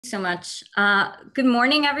So much. Good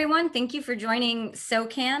morning, everyone. Thank you for joining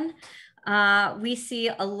SOCAN. We see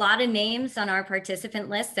a lot of names on our participant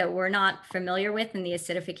list that we're not familiar with in the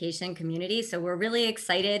acidification community. So we're really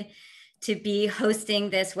excited to be hosting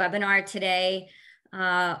this webinar today,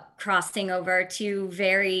 crossing over two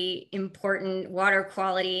very important water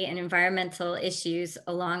quality and environmental issues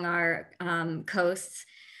along our coasts.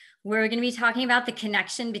 We're going to be talking about the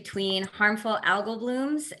connection between harmful algal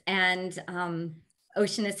blooms and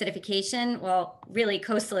ocean acidification, well, really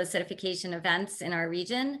coastal acidification events in our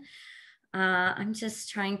region. I'm just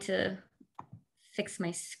trying to fix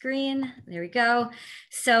my screen. There we go.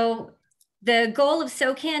 So the goal of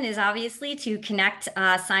SOCAN is obviously to connect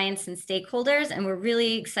science and stakeholders, and we're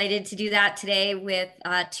really excited to do that today with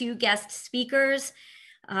two guest speakers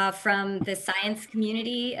from the science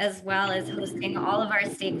community, as well as hosting all of our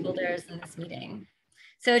stakeholders in this meeting.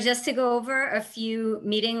 So just to go over a few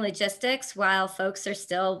meeting logistics while folks are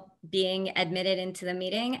still being admitted into the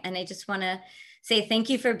meeting. And I just want to say thank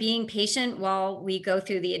you for being patient while we go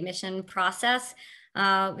through the admission process,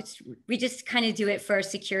 which we just kind of do it for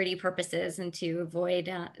security purposes and to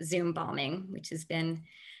avoid Zoom bombing, which has been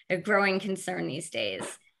a growing concern these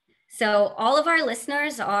days. So all of our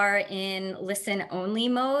listeners are in listen only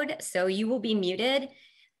mode, so you will be muted.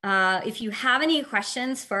 If you have any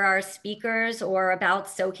questions for our speakers or about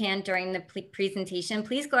SOCAN during the presentation,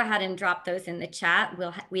 please go ahead and drop those in the chat.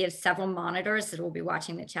 We have several monitors that will be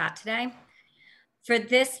watching the chat today. For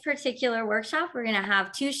this particular workshop, we're going to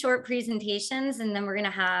have two short presentations, and then we're going to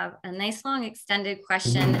have a nice long extended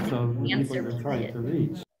question and answer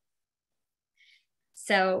period.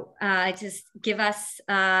 So just give us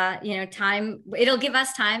time. It'll give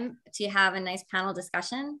us time to have a nice panel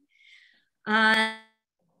discussion.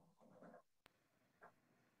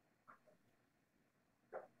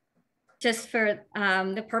 Just for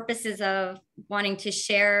the purposes of wanting to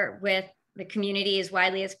share with the community as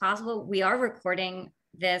widely as possible, we are recording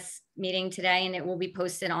this meeting today, and it will be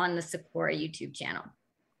posted on the Socorro YouTube channel.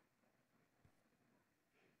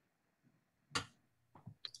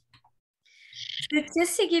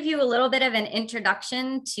 Just to give you a little bit of an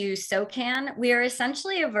introduction to SOCAN, we are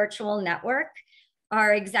essentially a virtual network.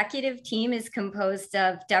 Our executive team is composed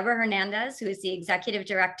of Deborah Hernandez, who is the executive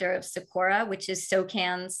director of Socorro, which is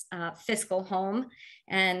SOCAN's fiscal home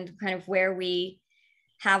and kind of where we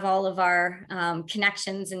have all of our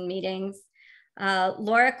connections and meetings.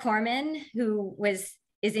 Laura Corman, who is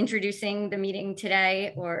introducing the meeting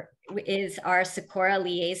today, or is our Socorro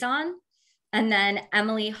liaison. And then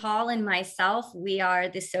Emily Hall and myself, we are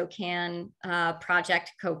the SOCAN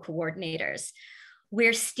project co-coordinators.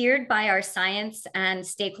 We're steered by our science and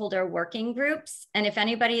stakeholder working groups. And if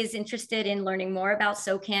anybody is interested in learning more about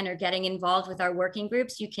SOCAN or getting involved with our working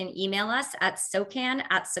groups, you can email us at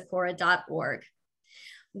socan@socorro.org.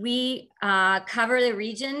 We cover the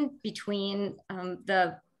region between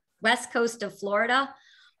the west coast of Florida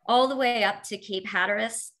all the way up to Cape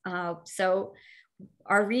Hatteras. So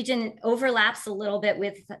our region overlaps a little bit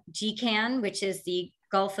with GCAN, which is the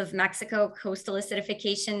Gulf of Mexico Coastal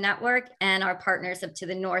Acidification Network, and our partners up to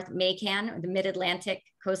the north, MACAN, or the Mid-Atlantic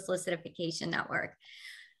Coastal Acidification Network.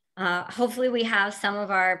 Hopefully we have some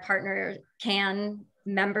of our partner CAN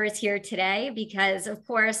members here today because, of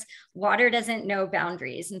course, water doesn't know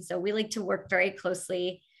boundaries. And so we like to work very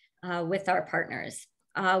closely with our partners.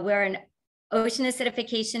 We're an ocean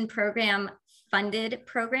acidification program funded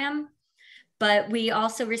program, but we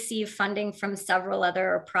also receive funding from several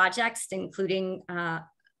other projects, including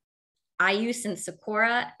IUS and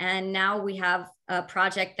Socorro. And now we have a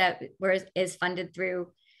project that is funded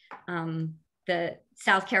through the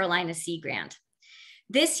South Carolina Sea Grant.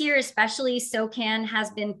 This year, especially, SOCAN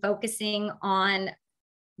has been focusing on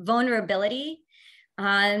vulnerability.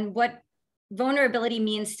 And what vulnerability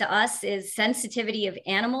means to us is sensitivity of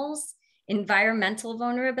animals, environmental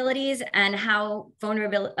vulnerabilities, and how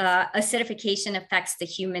acidification affects the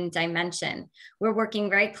human dimension. We're working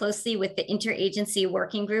very closely with the Interagency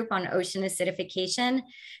Working Group on Ocean Acidification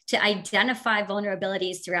to identify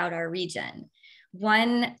vulnerabilities throughout our region.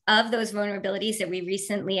 One of those vulnerabilities that we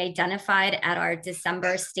recently identified at our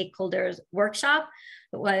December stakeholders workshop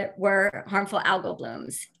were harmful algal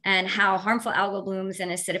blooms, and how harmful algal blooms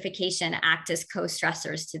and acidification act as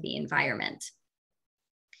co-stressors to the environment.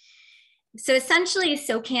 So essentially,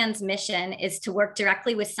 SOCAN's mission is to work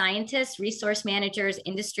directly with scientists, resource managers,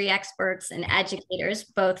 industry experts, and educators,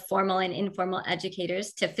 both formal and informal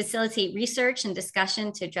educators, to facilitate research and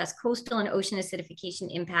discussion to address coastal and ocean acidification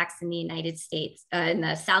impacts in the United States, in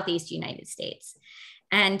the Southeast United States.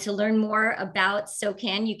 And to learn more about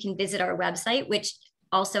SOCAN, you can visit our website, which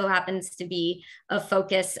also happens to be a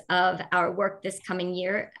focus of our work this coming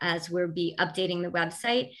year, as we'll be updating the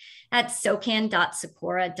website at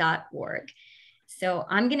socan.socorro.org. So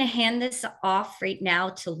I'm going to hand this off right now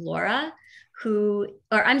to Laura, to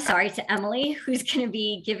Emily, who's going to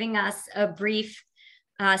be giving us a brief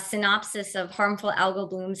synopsis of harmful algal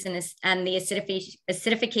blooms and the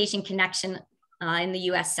acidification connection in the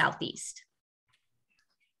US Southeast.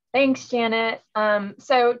 Thanks, Janet.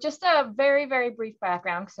 So just a very, very brief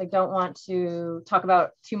background, because I don't want to talk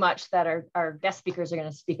about too much that our guest speakers are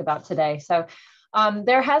going to speak about today. So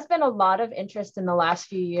there has been a lot of interest in the last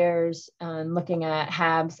few years looking at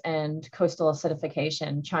HABs and coastal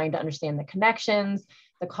acidification, trying to understand the connections,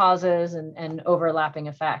 the causes, and overlapping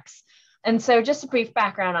effects. And so just a brief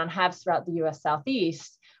background on HABs throughout the US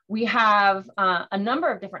Southeast. We have a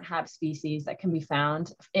number of different HAB species that can be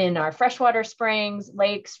found in our freshwater springs,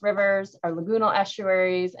 lakes, rivers, our lagoonal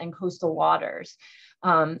estuaries, and coastal waters.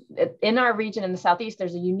 In our region in the Southeast,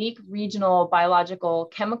 there's a unique regional biological,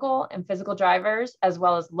 chemical, and physical drivers, as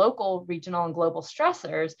well as local, regional, and global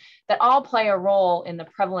stressors that all play a role in the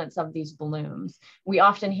prevalence of these blooms. We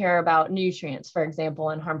often hear about nutrients, for example,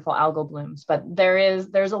 in harmful algal blooms, but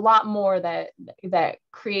there's a lot more that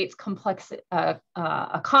creates a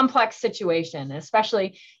complex situation,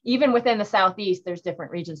 especially even within the Southeast. There's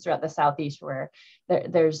different regions throughout the Southeast where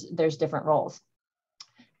there's different roles.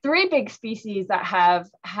 Three big species that have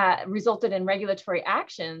resulted in regulatory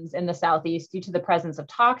actions in the Southeast due to the presence of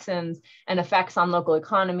toxins and effects on local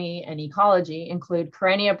economy and ecology include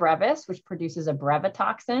Karenia brevis, which produces a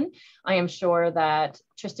brevetoxin. I am sure that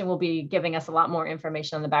Tristyn will be giving us a lot more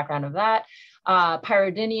information on the background of that.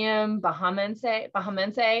 Pyridinium bahamense,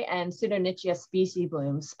 and Pseudonychia species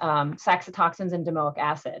blooms, saxitoxins and domoic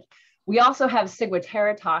acid. We also have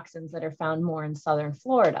ciguaterotoxins that are found more in southern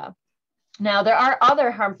Florida. Now, there are other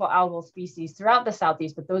harmful algal species throughout the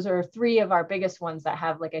Southeast, but those are three of our biggest ones that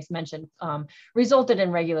have, like I mentioned, resulted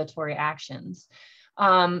in regulatory actions.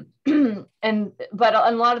 But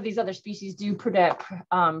a lot of these other species do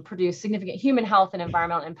produce significant human health and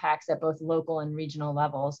environmental impacts at both local and regional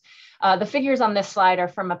levels. The figures on this slide are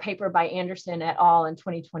from a paper by Anderson et al. In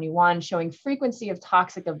 2021 showing frequency of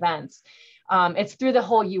toxic events. It's through the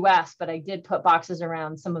whole US, but I did put boxes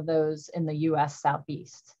around some of those in the US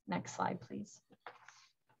Southeast. Next slide, please.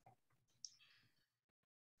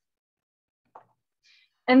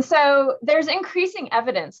 And so there's increasing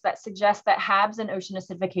evidence that suggests that HABs and ocean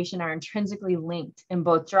acidification are intrinsically linked in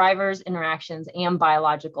both drivers, interactions, and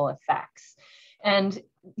biological effects. And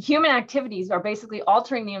human activities are basically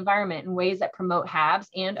altering the environment in ways that promote HABs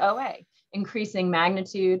and OA, increasing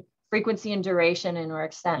magnitude, frequency, and duration and/or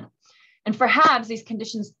extent. And for HABs, these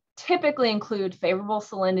conditions typically include favorable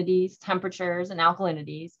salinities, temperatures, and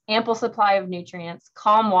alkalinities, ample supply of nutrients,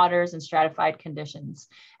 calm waters, and stratified conditions,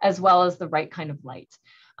 as well as the right kind of light.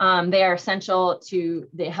 They are essential to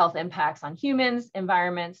the health impacts on humans,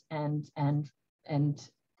 environments, and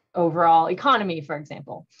overall economy, for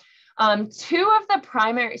example. Two of the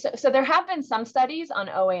primary, so there have been some studies on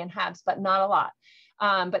OA and HABs, but not a lot.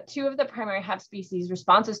 But two of the primary HAB species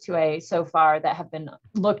responses to OA so far that have been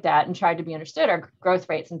looked at and tried to be understood are growth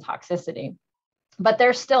rates and toxicity. But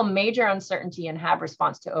there's still major uncertainty in HAB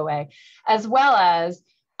response to OA, as well as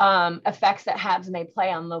effects that HABs may play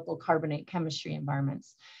on local carbonate chemistry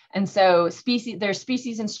environments. And so there's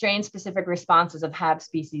species and strain specific responses of HAB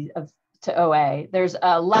species to OA. There's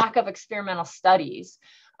a lack of experimental studies.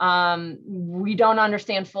 We don't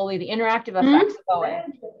understand fully the interactive effects of OA.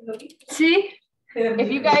 See?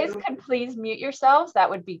 If you guys could please mute yourselves, that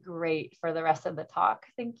would be great for the rest of the talk.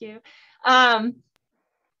 Thank you. And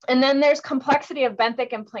then there's complexity of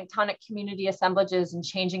benthic and planktonic community assemblages and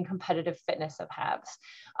changing competitive fitness of HABs.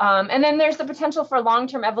 And then there's the potential for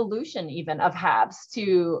long-term evolution even of HABs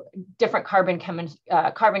to different carbon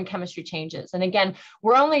chemistry changes. And again,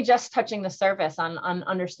 we're only just touching the surface on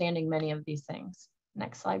understanding many of these things.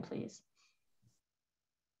 Next slide, please.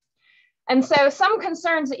 And so some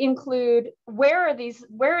concerns include where are these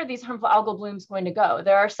harmful algal blooms going to go?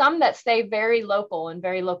 There are some that stay very local in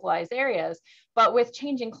very localized areas, but with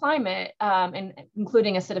changing climate and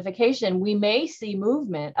including acidification, we may see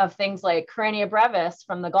movement of things like Karenia brevis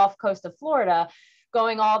from the Gulf Coast of Florida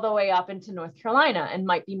going all the way up into North Carolina and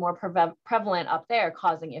might be more prevalent up there,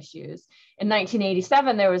 causing issues. In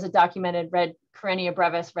 1987, there was a documented Karenia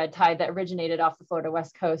brevis red tide that originated off the Florida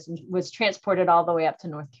West Coast and was transported all the way up to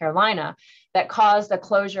North Carolina that caused a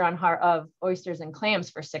closure of oysters and clams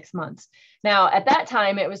for 6 months. Now, at that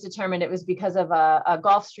time, it was determined it was because of a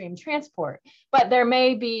Gulf Stream transport, but there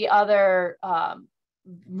may be other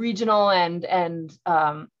regional and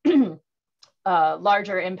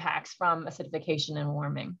larger impacts from acidification and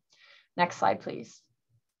warming. Next slide, please.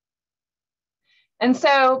 And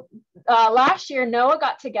so last year, NOAA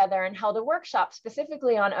got together and held a workshop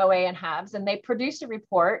specifically on OA and HABs, and they produced a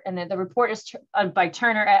report, and the report is by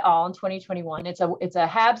Turner et al. In 2021. It's a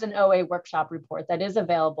HABs and OA workshop report that is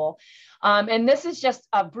available. And this is just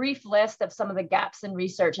a brief list of some of the gaps in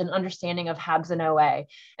research and understanding of HABs and OA.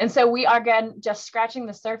 And so we are, again, just scratching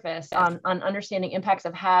the surface on understanding impacts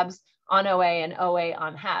of HABs on OA and OA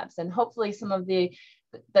on HABs. And hopefully some of the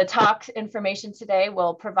talk information today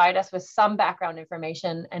will provide us with some background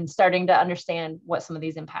information and starting to understand what some of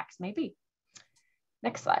these impacts may be.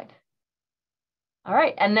 Next slide. All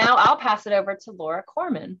right, and now I'll pass it over to Laura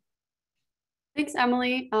Corman. Thanks,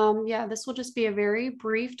 Emily. Yeah, this will just be a very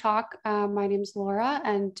brief talk. My name is Laura,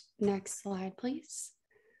 and next slide, please.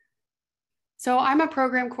 So I'm a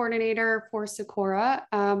program coordinator for SOCORA,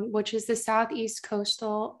 which is the Southeast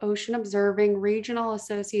Coastal Ocean Observing Regional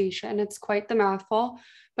Association. It's quite the mouthful,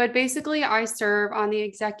 but basically I serve on the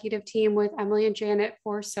executive team with Emily and Janet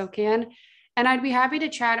for SOCAN, and I'd be happy to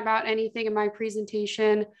chat about anything in my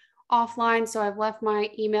presentation offline. So I've left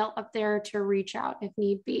my email up there to reach out if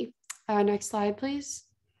need be. Next slide, please.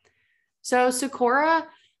 So SOCORA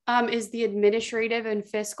is the administrative and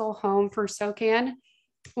fiscal home for SOCAN,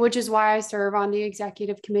 which is why I serve on the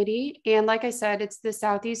executive committee. And like I said, it's the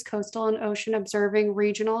Southeast Coastal and Ocean Observing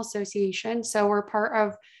Regional Association. So we're part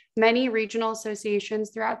of many regional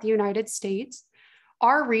associations throughout the United States.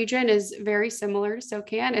 Our region is very similar to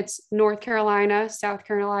SOCAN. It's North Carolina, South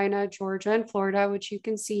Carolina, Georgia, and Florida, which you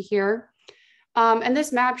can see here. And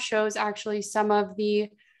this map shows actually some of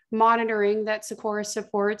the monitoring that SOCORA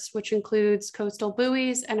supports, which includes coastal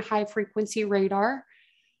buoys and high frequency radar.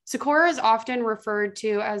 SOCORA is often referred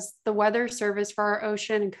to as the weather service for our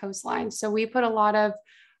ocean and coastlines. So we put a lot of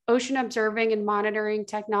ocean observing and monitoring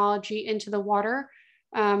technology into the water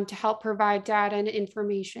to help provide data and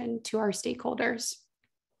information to our stakeholders.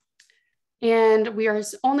 And we are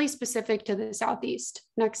only specific to the Southeast.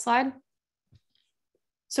 Next slide.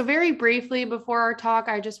 So very briefly before our talk,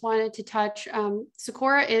 I just wanted to touch,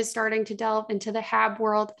 SOCORA is starting to delve into the HAB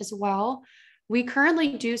world as well. We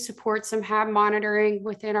currently do support some HAB monitoring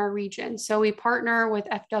within our region. So we partner with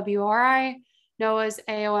FWRI, NOAA's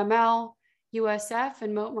AOML, USF,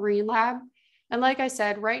 and Mote Marine Lab. And like I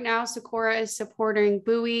said, right now, SOCORA is supporting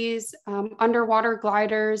buoys, underwater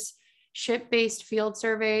gliders, ship-based field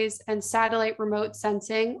surveys, and satellite remote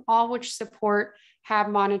sensing, all which support HAB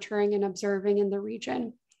monitoring and observing in the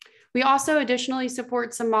region. We also additionally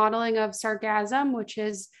support some modeling of sargassum, which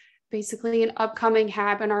is basically an upcoming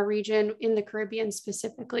HAB in our region in the Caribbean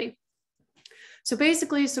specifically. So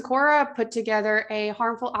basically, SOCORA put together a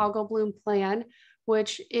harmful algal bloom plan,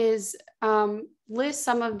 which is lists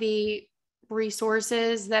some of the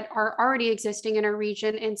resources that are already existing in our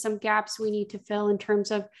region and some gaps we need to fill in terms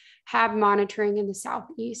of HAB monitoring in the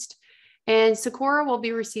Southeast. And SOCORA will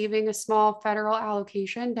be receiving a small federal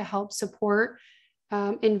allocation to help support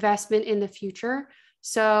investment in the future.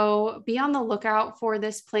 So be on the lookout for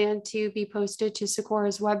this plan to be posted to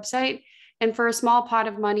SOCORA's website and for a small pot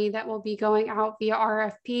of money that will be going out via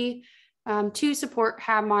RFP to support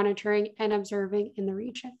HAB monitoring and observing in the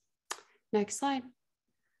region. Next slide.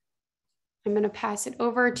 I'm going to pass it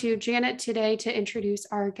over to Janet today to introduce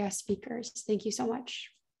our guest speakers. Thank you so much.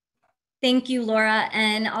 Thank you, Laura.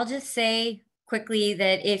 And I'll just say quickly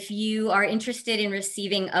that if you are interested in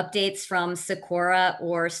receiving updates from SOCORA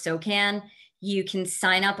or SOCAN, you can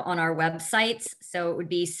sign up on our websites. So it would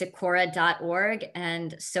be socora.org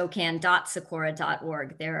and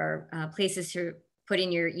socan.socora.org. There are places to put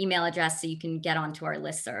in your email address so you can get onto our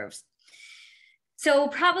listservs. So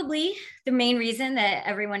probably the main reason that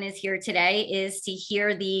everyone is here today is to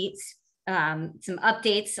hear some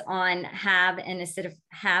updates on HAB and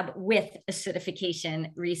HAB with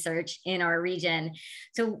acidification research in our region.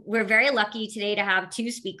 So we're very lucky today to have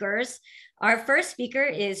two speakers. Our first speaker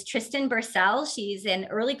is Tristyn Bercel. She's an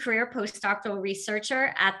early career postdoctoral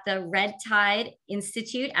researcher at the Red Tide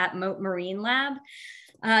Institute at Mote Marine Lab.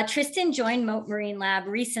 Tristyn joined Mote Marine Lab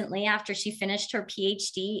recently after she finished her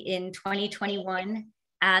PhD in 2021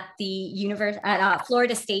 at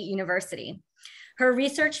Florida State University. Her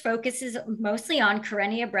research focuses mostly on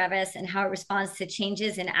Karenia brevis and how it responds to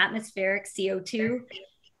changes in atmospheric CO2,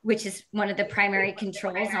 which is one of the primary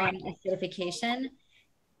controls on acidification,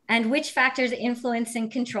 and which factors influence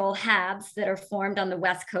and control HABs that are formed on the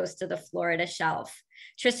west coast of the Florida shelf.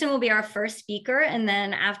 Tristyn will be our first speaker, and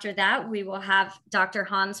then after that, we will have Dr.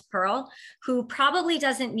 Hans Paerl, who probably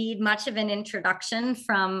doesn't need much of an introduction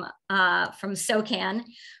from SOCAN,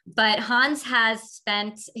 but Hans has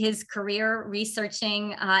spent his career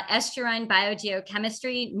researching estuarine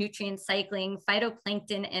biogeochemistry, nutrient cycling,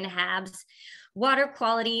 phytoplankton and HABs, water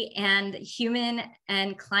quality, and human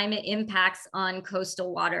and climate impacts on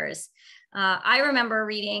coastal waters. I remember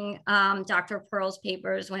reading Dr. Paerl's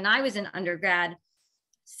papers when I was an undergrad.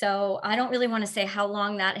 So I don't really want to say how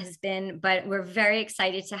long that has been, but we're very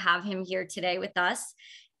excited to have him here today with us.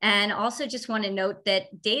 And also just want to note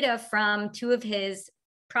that data from two of his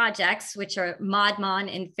projects, which are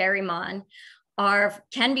ModMon and Ferrymon,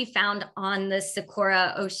 can be found on the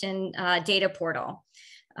Socorro Ocean data portal.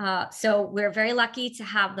 So we're very lucky to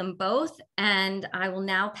have them both. And I will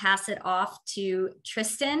now pass it off to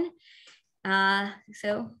Tristyn.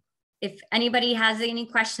 So if anybody has any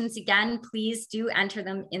questions, again, please do enter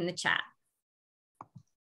them in the chat.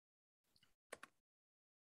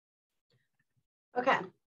 Okay,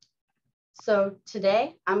 so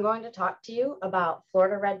today I'm going to talk to you about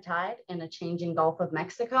Florida red tide in a changing Gulf of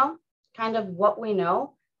Mexico, kind of what we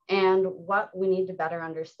know and what we need to better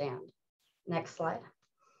understand. Next slide.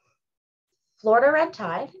 Florida red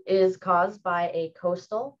tide is caused by a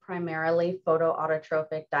coastal, primarily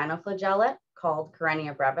photoautotrophic dinoflagellate called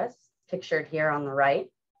Karenia brevis, pictured here on the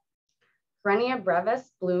right. Karenia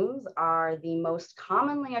brevis blooms are the most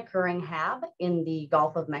commonly occurring HAB in the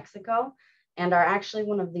Gulf of Mexico and are actually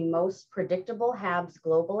one of the most predictable HABs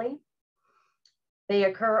globally. They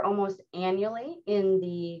occur almost annually in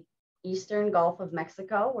the eastern Gulf of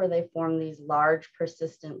Mexico, where they form these large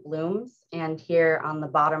persistent blooms. And here on the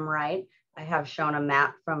bottom right, I have shown a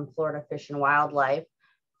map from Florida Fish and Wildlife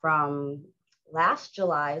from last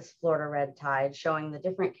July's Florida red tide, showing the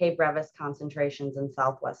different K. brevis concentrations in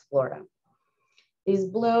Southwest Florida. These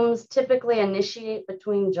blooms typically initiate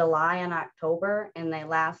between July and October, and they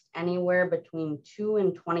last anywhere between 2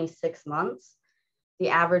 and 26 months, the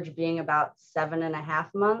average being about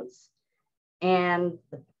 7.5 months. And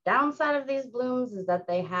the downside of these blooms is that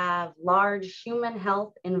they have large human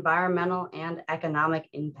health, environmental, and economic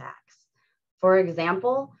impacts. For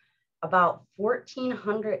example, about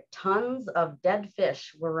 1,400 tons of dead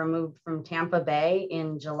fish were removed from Tampa Bay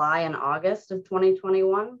in July and August of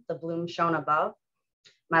 2021, the bloom shown above.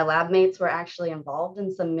 My lab mates were actually involved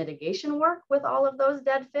in some mitigation work with all of those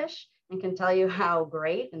dead fish and can tell you how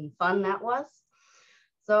great and fun that was.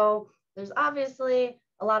 So there's obviously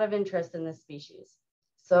a lot of interest in this species.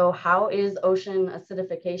 So how is ocean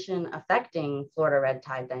acidification affecting Florida red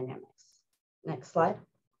tide dynamics? Next slide.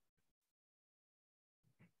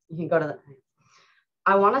 You can go to the,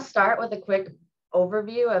 I want to start with a quick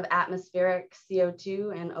overview of atmospheric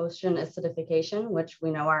CO2 and ocean acidification, which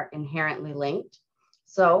we know are inherently linked.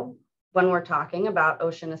 So when we're talking about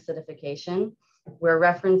ocean acidification, we're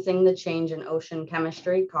referencing the change in ocean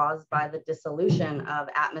chemistry caused by the dissolution of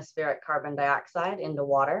atmospheric carbon dioxide into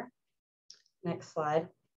water. Next slide.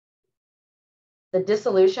 The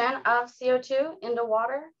dissolution of CO2 into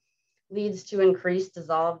water leads to increased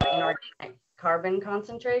dissolved inorganic carbon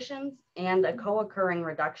concentrations and a co-occurring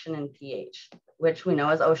reduction in pH, which we know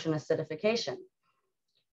as ocean acidification.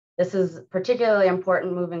 This is particularly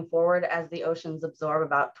important moving forward as the oceans absorb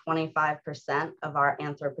about 25% of our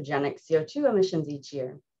anthropogenic CO2 emissions each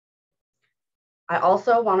year. I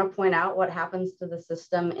also want to point out what happens to the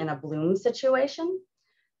system in a bloom situation.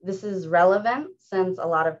 This is relevant since a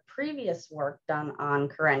lot of previous work done on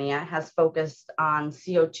Karenia has focused on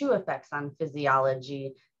CO2 effects on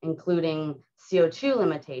physiology, including CO2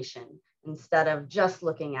 limitation, instead of just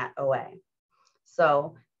looking at OA.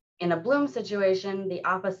 So in a bloom situation, the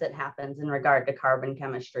opposite happens in regard to carbon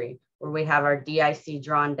chemistry, where we have our DIC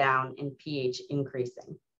drawn down and pH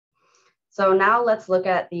increasing. So now let's look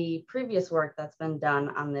at the previous work that's been done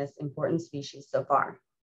on this important species so far.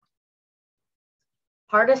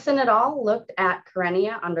 Hardison et al. Looked at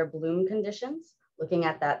Karenia under bloom conditions, looking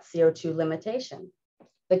at that CO2 limitation.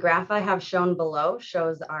 The graph I have shown below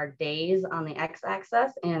shows our days on the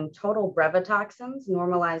x-axis and total brevetoxins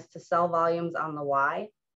normalized to cell volumes on the y,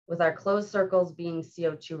 with our closed circles being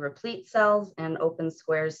CO2 replete cells and open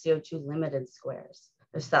squares CO2 limited squares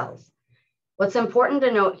or cells. What's important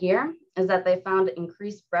to note here is that they found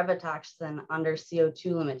increased brevetoxin under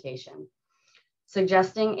CO2 limitation,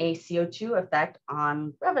 suggesting a CO2 effect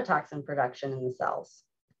on brevetoxin production in the cells.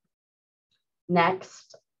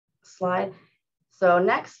 Next slide. So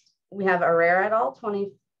next, we have Herrera et al.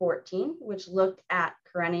 2014, which looked at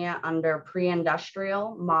Karenia under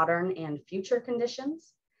pre-industrial, modern, and future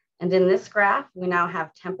conditions. And in this graph, we now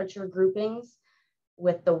have temperature groupings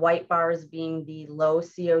with the white bars being the low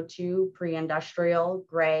CO2 pre-industrial,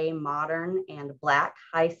 gray, modern, and black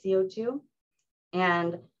high CO2.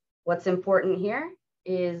 And what's important here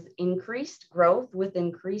is increased growth with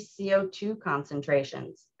increased CO2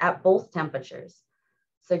 concentrations at both temperatures,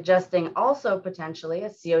 suggesting also potentially a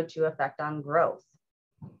CO2 effect on growth.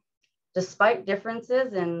 Despite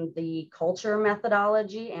differences in the culture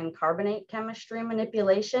methodology and carbonate chemistry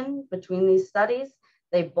manipulation between these studies,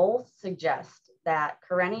 they both suggest that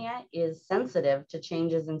Karenia is sensitive to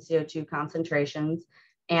changes in CO2 concentrations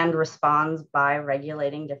and responds by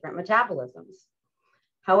regulating different metabolisms.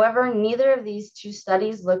 However, neither of these two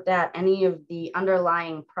studies looked at any of the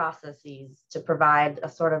underlying processes to provide a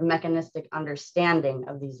sort of mechanistic understanding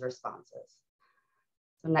of these responses.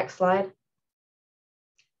 So next slide.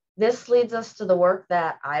 This leads us to the work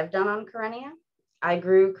that I've done on Karenia. I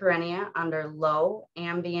grew Karenia under low,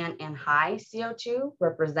 ambient, and high CO2,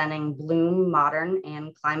 representing bloom, modern,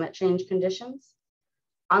 and climate change conditions.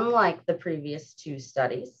 Unlike the previous two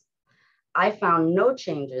studies, I found no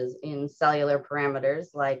changes in cellular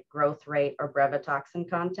parameters like growth rate or brevetoxin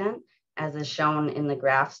content, as is shown in the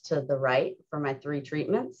graphs to the right for my 3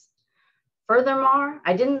 treatments. Furthermore,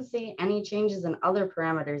 I didn't see any changes in other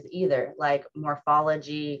parameters either, like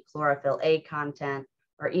morphology, chlorophyll A content,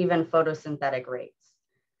 or even photosynthetic rates.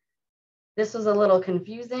 This was a little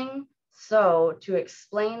confusing, so to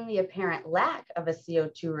explain the apparent lack of a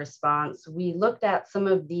CO2 response, we looked at some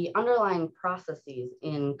of the underlying processes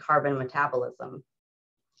in carbon metabolism.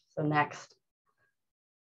 So next.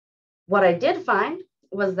 What I did find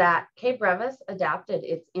was that K. brevis adapted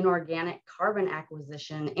its inorganic carbon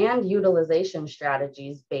acquisition and utilization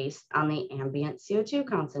strategies based on the ambient CO2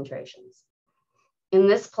 concentrations. In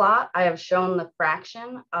this plot, I have shown the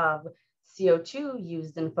fraction of CO2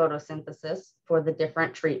 used in photosynthesis for the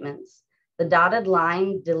different treatments. The dotted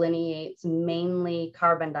line delineates mainly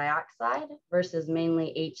carbon dioxide versus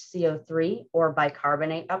mainly HCO3 or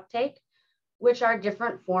bicarbonate uptake, which are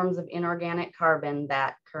different forms of inorganic carbon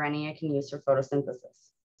that Karenia can use for photosynthesis.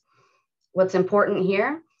 What's important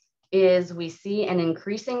here is we see an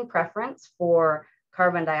increasing preference for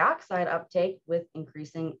carbon dioxide uptake with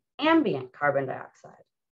increasing ambient carbon dioxide.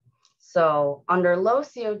 So under low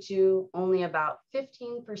CO2, only about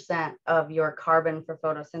 15% of your carbon for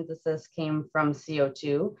photosynthesis came from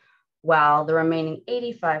CO2, while the remaining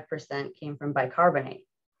 85% came from bicarbonate.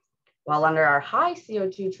 While under our high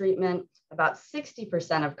CO2 treatment, about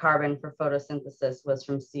 60% of carbon for photosynthesis was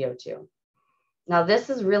from CO2. Now this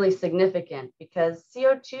is really significant because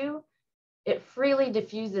CO2, it freely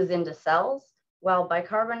diffuses into cells, while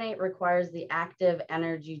bicarbonate requires the active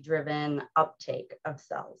energy-driven uptake of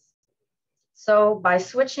cells. So by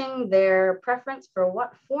switching their preference for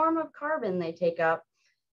what form of carbon they take up,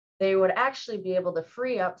 they would actually be able to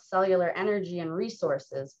free up cellular energy and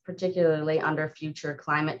resources, particularly under future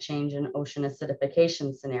climate change and ocean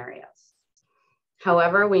acidification scenarios.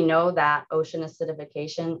 However, we know that ocean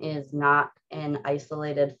acidification is not an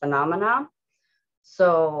isolated phenomenon.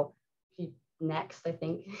 So next, I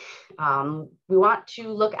think, we want to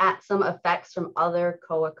look at some effects from other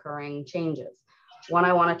co-occurring changes. One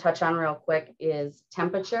I want to touch on real quick is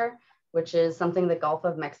temperature, which is something the Gulf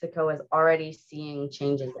of Mexico is already seeing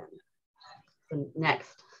changes in. So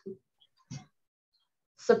next.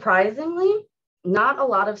 Surprisingly, not a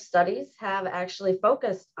lot of studies have actually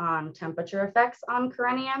focused on temperature effects on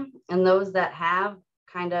Karenia, and those that have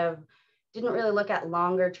kind of didn't really look at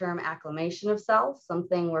longer term acclimation of cells,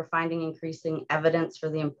 something we're finding increasing evidence for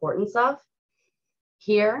the importance of.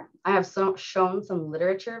 Here, I have shown some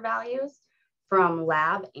literature values from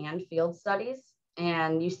lab and field studies,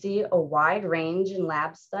 and you see a wide range in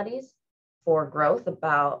lab studies for growth,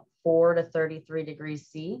 about 4 to 33 degrees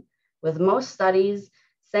C, with most studies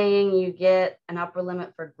saying you get an upper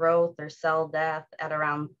limit for growth or cell death at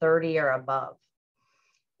around 30 or above.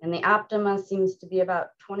 And the optima seems to be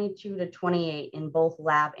about 22 to 28 in both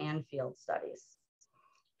lab and field studies.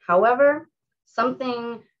 However,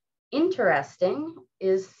 something interesting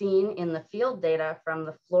is seen in the field data from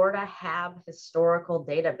the Florida HAB historical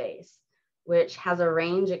database, which has a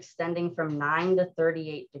range extending from 9 to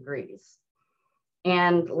 38 degrees.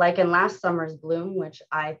 And like in last summer's bloom, which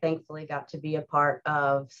I thankfully got to be a part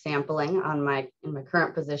of sampling in my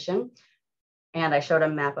current position, and I showed a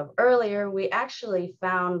map of earlier, we actually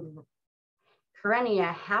found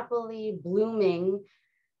Karenia happily blooming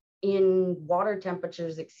in water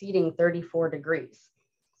temperatures exceeding 34 degrees.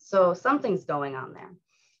 So something's going on there.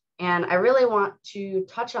 And I really want to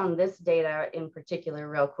touch on this data in particular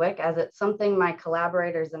real quick, as it's something my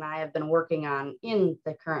collaborators and I have been working on in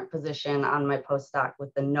the current position on my postdoc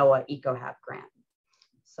with the NOAA EcoHab grant.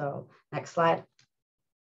 So next slide.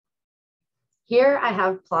 Here I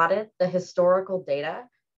have plotted the historical data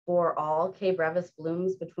for all K. brevis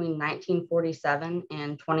blooms between 1947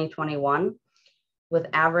 and 2021 with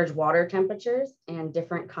average water temperatures and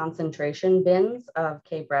different concentration bins of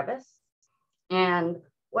K. brevis. And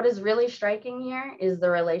what is really striking here is the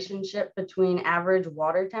relationship between average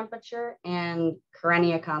water temperature and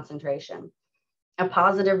Karenia concentration, a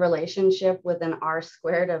positive relationship with an R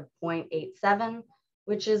squared of 0.87,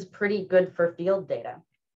 which is pretty good for field data.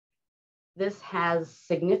 This has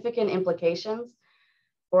significant implications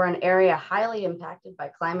for an area highly impacted by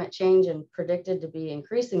climate change and predicted to be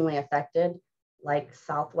increasingly affected, like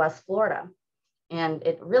Southwest Florida. And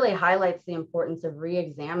it really highlights the importance of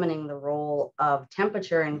re-examining the role of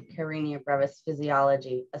temperature in Karenia brevis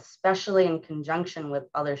physiology, especially in conjunction with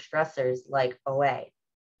other stressors like OA.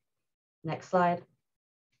 Next slide.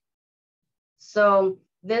 So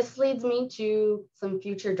this leads me to some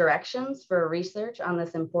future directions for research on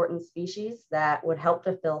this important species that would help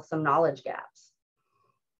to fill some knowledge gaps.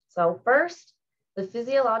 So first, the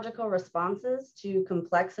physiological responses to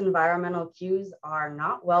complex environmental cues are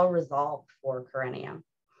not well resolved for Karenia.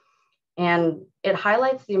 And it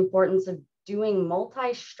highlights the importance of doing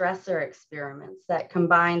multi-stressor experiments that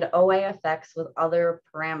combined OA effects with other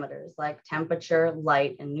parameters like temperature,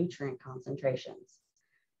 light, and nutrient concentrations.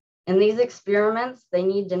 In these experiments, they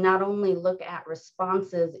need to not only look at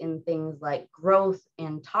responses in things like growth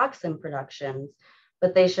and toxin productions,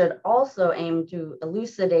 but they should also aim to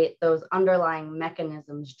elucidate those underlying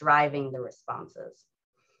mechanisms driving the responses.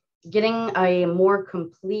 Getting a more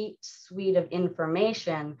complete suite of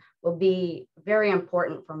information will be very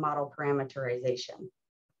important for model parameterization.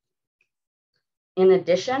 In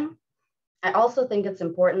addition, I also think it's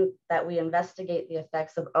important that we investigate the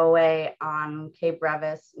effects of OA on K.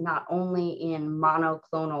 brevis, not only in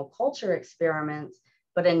monoclonal culture experiments,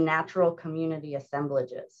 but in natural community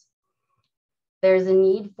assemblages. There's a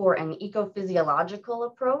need for an ecophysiological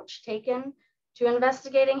approach taken to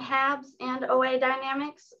investigating HABs and OA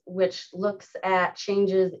dynamics, which looks at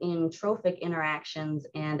changes in trophic interactions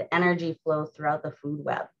and energy flow throughout the food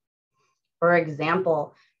web. For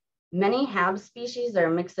example, many HAB species are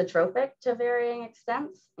mixotrophic to varying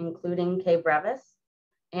extents, including K. brevis.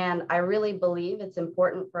 And I really believe it's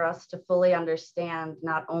important for us to fully understand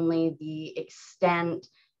not only the extent,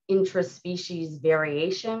 intraspecies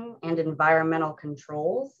variation and environmental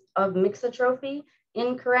controls of mixotrophy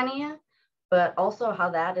in Karenia, but also how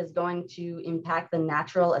that is going to impact the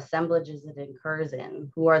natural assemblages it occurs in,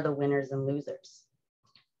 who are the winners and losers.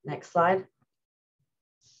 Next slide.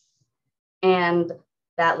 And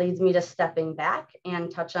that leads me to stepping back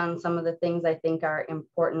and touch on some of the things I think are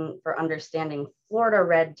important for understanding Florida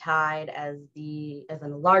red tide as a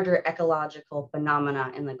larger ecological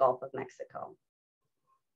phenomena in the Gulf of Mexico.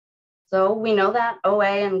 So we know that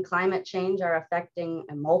OA and climate change are affecting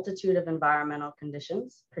a multitude of environmental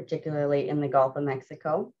conditions, particularly in the Gulf of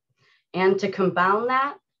Mexico. And to compound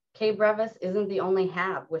that, K. brevis isn't the only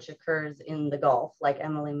HAB which occurs in the Gulf, like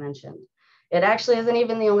Emily mentioned. It actually isn't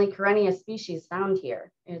even the only Karenia species found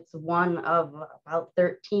here. It's one of about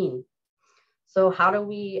 13. So how do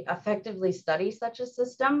we effectively study such a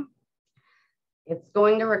system? It's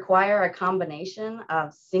going to require a combination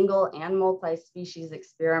of single and multi-species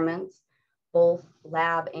experiments, both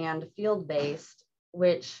lab and field-based,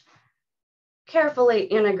 which carefully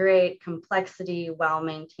integrate complexity while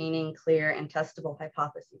maintaining clear and testable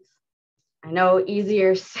hypotheses. I know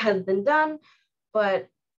easier said than done, but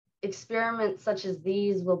experiments such as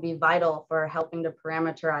these will be vital for helping to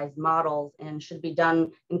parameterize models and should be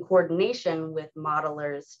done in coordination with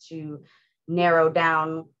modelers to narrow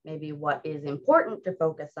down maybe what is important to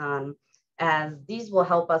focus on, as these will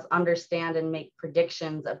help us understand and make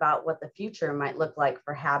predictions about what the future might look like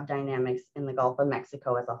for HAB dynamics in the Gulf of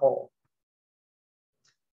Mexico as a whole.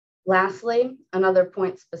 Lastly, another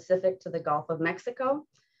point specific to the Gulf of Mexico,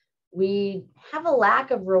 we have a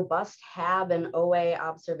lack of robust HAB and OA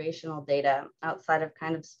observational data outside of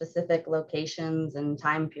kind of specific locations and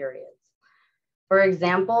time periods. For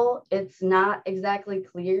example, it's not exactly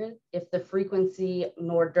clear if the frequency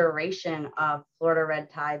nor duration of Florida red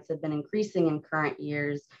tides have been increasing in current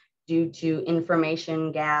years due to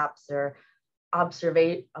information gaps or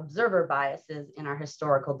observer biases in our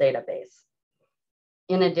historical database.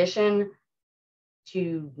 In addition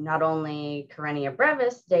to not only Karenia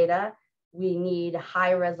brevis data, we need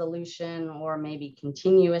high resolution or maybe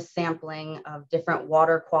continuous sampling of different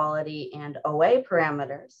water quality and OA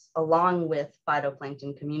parameters, along with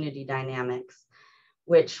phytoplankton community dynamics,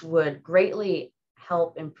 which would greatly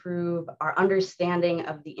help improve our understanding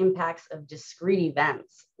of the impacts of discrete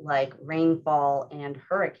events like rainfall and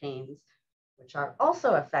hurricanes, which are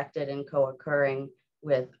also affected and co-occurring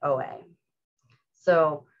with OA.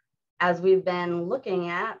 So as we've been looking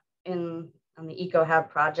at on the EcoHab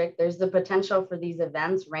project, there's the potential for these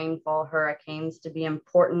events, rainfall, hurricanes, to be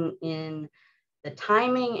important in the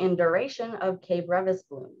timing and duration of K. brevis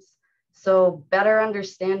blooms. So better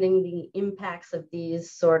understanding the impacts of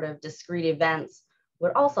these sort of discrete events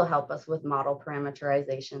would also help us with model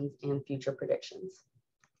parameterizations and future predictions.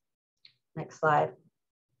 Next slide.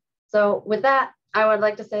 So with that, I would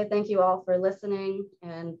like to say thank you all for listening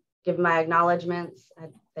and give my acknowledgements. I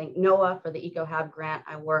thank NOAA for the EcoHab grant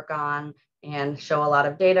I work on and show a lot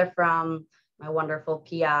of data from, my wonderful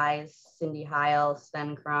PIs, Cindy Heil,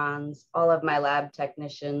 Sven Kranz, all of my lab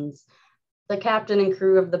technicians, the captain and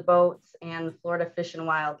crew of the boats, and Florida Fish and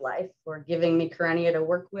Wildlife for giving me Karenia to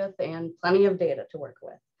work with and plenty of data to work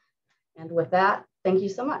with. And with that, thank you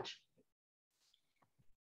so much.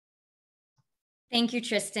 Thank you,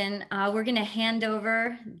 Tristyn. We're going to hand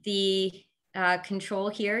over the control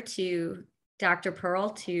here to Dr.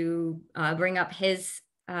 Paerl to bring up his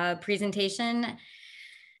presentation.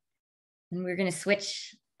 And we're going to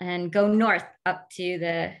switch and go north up to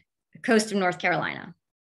the coast of North Carolina.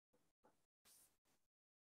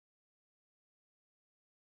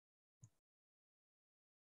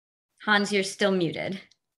 Hans, you're still muted.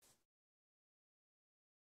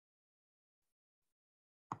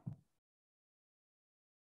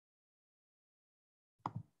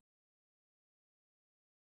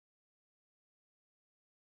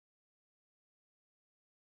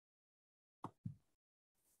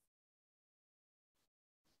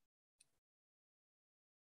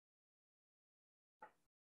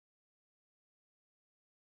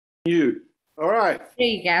 Mute. All right. There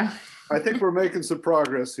you go. I think we're making some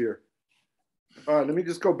progress here. All right, let me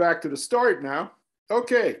just go back to the start now.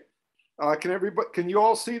 Okay. Can you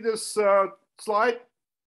all see this slide?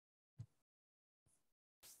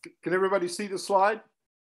 Can everybody see the slide?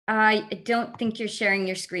 I don't think you're sharing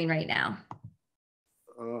your screen right now.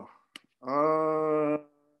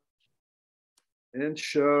 And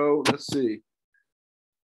show, let's see.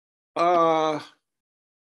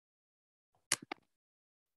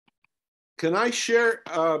 Can I share?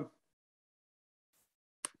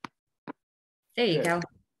 There you go.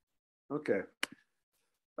 Okay.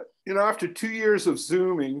 You know, after 2 years of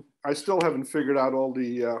Zooming, I still haven't figured out all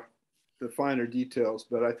the finer details,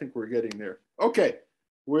 but I think we're getting there. Okay,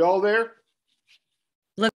 we all there?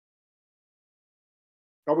 Look.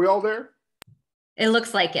 Are we all there? It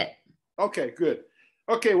looks like it. Okay, good.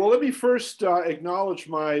 Okay, well, let me first acknowledge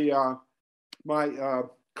my my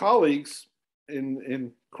colleagues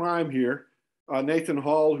in crime here. Nathan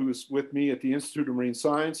Hall, who is with me at the Institute of Marine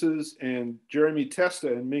Sciences, and Jeremy Testa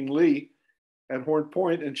and Ming Lee at Horn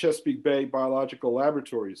Point and Chesapeake Bay Biological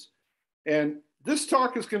Laboratories. And this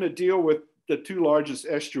talk is going to deal with the two largest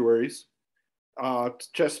estuaries,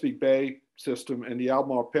 Chesapeake Bay system and the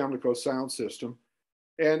Albemarle-Pamlico Sound system.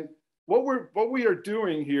 And what we are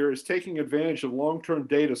doing here is taking advantage of long-term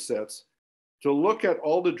data sets to look at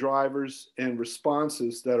all the drivers and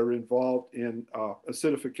responses that are involved in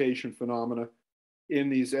acidification phenomena in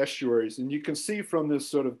these estuaries. And you can see from this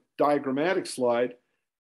sort of diagrammatic slide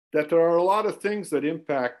that there are a lot of things that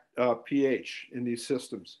impact pH in these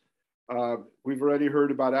systems. We've already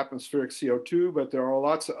heard about atmospheric CO2, but there are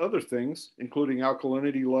lots of other things, including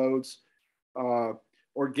alkalinity loads,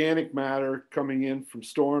 organic matter coming in from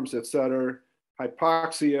storms, et cetera,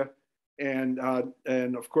 hypoxia, and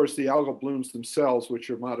of course the algal blooms themselves, which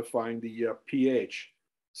are modifying the pH.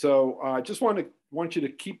 So I just want you to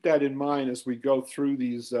keep that in mind as we go through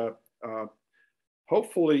these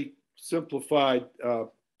hopefully simplified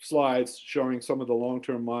slides showing some of the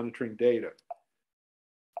long-term monitoring data.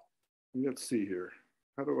 Let's see here.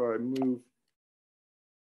 How do I move?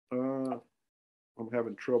 I'm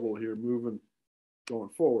having trouble here moving, going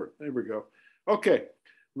forward. There we go. Okay.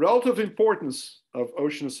 Relative importance of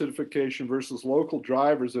ocean acidification versus local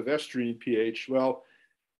drivers of estuarine pH. Well,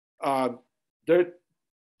 and this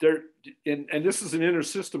is an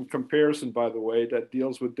intersystem comparison, by the way, that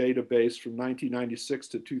deals with database from 1996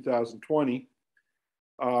 to 2020.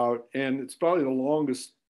 And it's probably the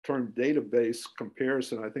longest term database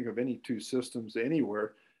comparison, I think, of any two systems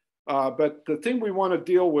anywhere. But the thing we want to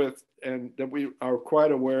deal with, and that we are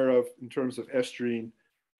quite aware of in terms of estuarine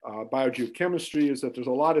biogeochemistry, is that there's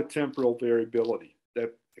a lot of temporal variability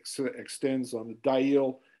that extends on the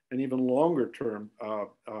diel and even longer term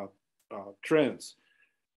trends.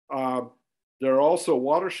 There are also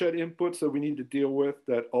watershed inputs that we need to deal with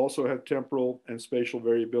that also have temporal and spatial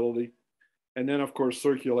variability. And then, of course,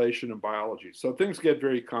 circulation and biology. So things get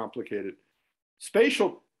very complicated.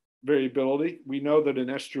 Spatial variability. We know that in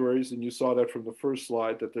estuaries, and you saw that from the first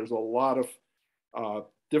slide, that there's a lot of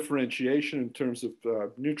differentiation in terms of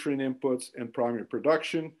nutrient inputs and primary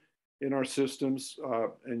production in our systems.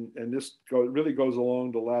 And this really goes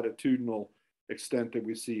along the latitudinal extent that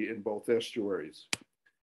we see in both estuaries.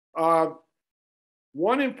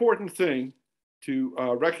 One important thing to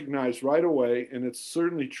recognize right away, and it's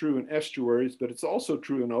certainly true in estuaries, but it's also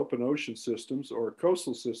true in open ocean systems or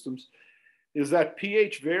coastal systems, is that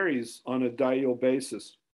pH varies on a diel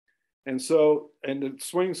basis. And the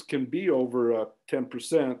swings can be over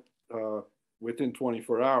 10% within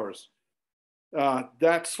 24 hours.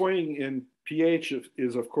 That swing in pH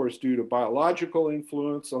is of course due to biological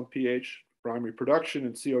influence on pH, primary production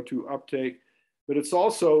and CO2 uptake, but it's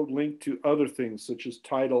also linked to other things such as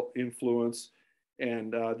tidal influence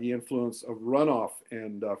and the influence of runoff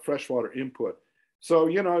and freshwater input. So,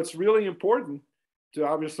 you know, it's really important to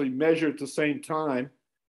obviously measure at the same time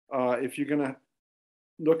if you're going to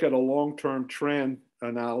look at a long-term trend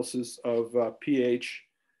analysis of pH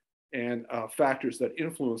and factors that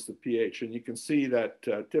influence the pH. And you can see that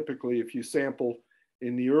typically if you sample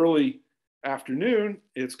in the early afternoon,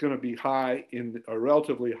 it's going to be high or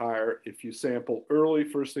relatively higher. If you sample early,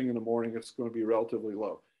 first thing in the morning, it's going to be relatively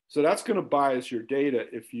low. So that's going to bias your data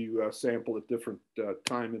if you sample at different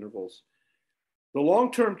time intervals. The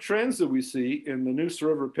long-term trends that we see in the Neuse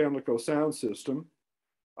River Pamlico Sound system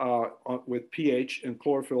with pH and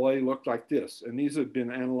chlorophyll A look like this. And these have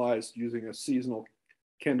been analyzed using a seasonal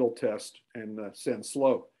Kendall test and send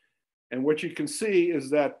slope. And what you can see is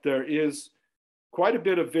that there is quite a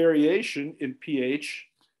bit of variation in pH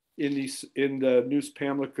in the Neuse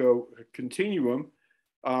Pamlico continuum,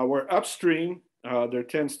 where upstream there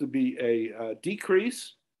tends to be a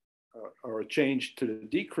decrease or a change to the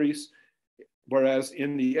decrease, whereas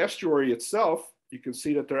in the estuary itself, you can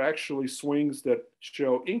see that there are actually swings that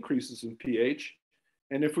show increases in pH.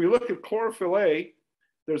 And if we look at chlorophyll A,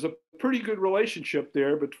 there's a pretty good relationship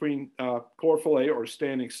there between chlorophyll A, or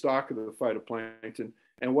standing stock of the phytoplankton,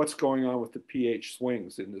 and what's going on with the pH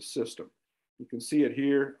swings in this system. You can see it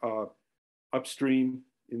here upstream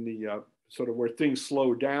in the sort of where things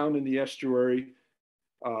slow down in the estuary,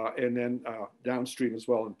 and then downstream as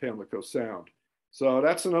well in Pamlico Sound. So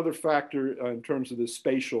that's another factor in terms of the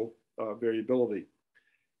spatial variability.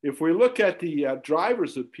 If we look at the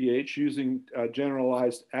drivers of pH using a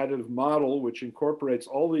generalized additive model, which incorporates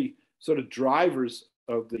all the sort of drivers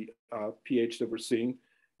of the pH that we're seeing,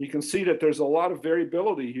 you can see that there's a lot of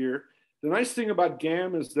variability here. The nice thing about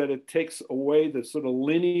GAM is that it takes away the sort of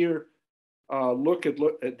linear look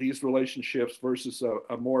at these relationships versus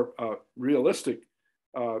a more realistic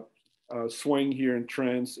swing here in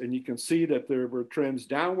trends. And you can see that there were trends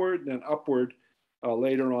downward and then upward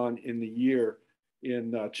later on in the year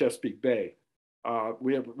in Chesapeake Bay.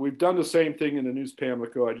 We've done the same thing in the Neuse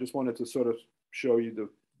Pamlico. I just wanted to sort of show you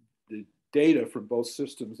the data from both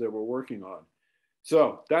systems that we're working on.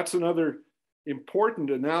 So that's another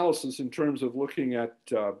important analysis in terms of looking at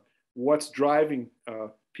what's driving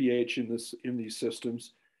pH in these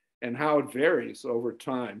systems and how it varies over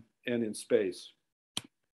time and in space.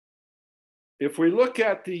 If we look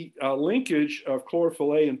at the linkage of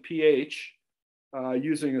chlorophyll A and pH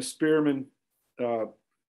using a Spearman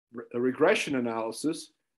regression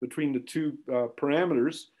analysis between the two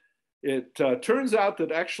parameters, it turns out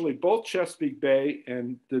that actually both Chesapeake Bay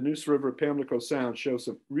and the Neuse River Pamlico Sound show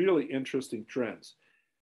some really interesting trends.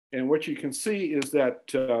 And what you can see is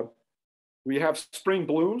that we have spring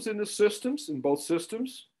blooms in both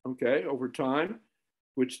systems, okay, over time,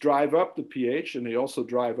 which drive up the pH, and they also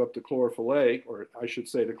drive up the chlorophyll A, or I should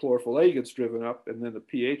say the chlorophyll A gets driven up, and then the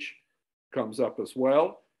pH comes up as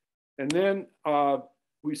well. And then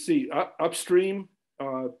we see upstream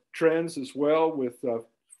trends as well with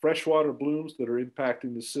freshwater blooms that are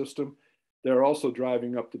impacting the system. They're also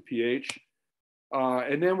driving up the pH.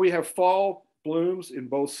 And then we have fall blooms in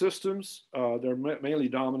both systems. They're mainly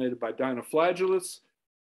dominated by dinoflagellates.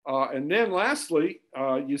 And then lastly,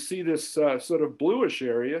 you see this sort of bluish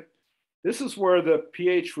area. This is where the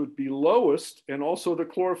pH would be lowest, and also the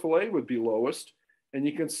chlorophyll A would be lowest. And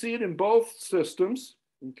you can see it in both systems,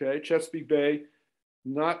 okay? Chesapeake Bay,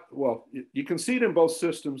 you can see it in both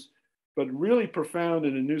systems, but really profound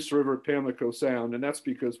in the Neuse River Pamlico Sound. And that's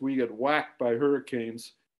because we get whacked by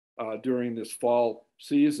hurricanes during this fall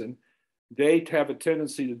season. They have a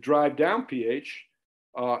tendency to drive down pH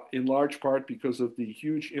in large part because of the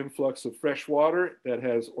huge influx of fresh water that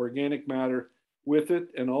has organic matter with it,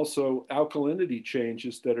 and also alkalinity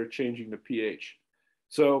changes that are changing the pH.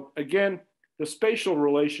 So again, the spatial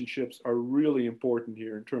relationships are really important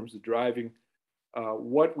here in terms of driving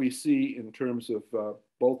what we see in terms of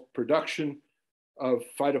both production of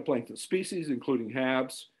phytoplankton species, including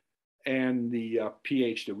HABs, and the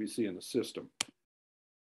pH that we see in the system.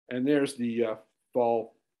 And there's the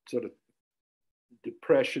fall sort of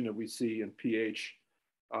depression that we see in pH.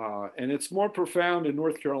 And it's more profound in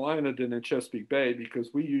North Carolina than in Chesapeake Bay, because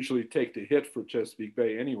we usually take the hit for Chesapeake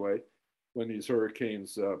Bay anyway when these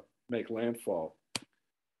hurricanes make landfall.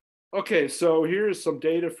 Okay, so here's some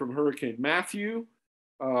data from Hurricane Matthew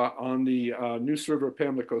on the Neuse River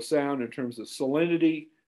Pamlico Sound in terms of salinity,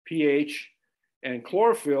 pH, and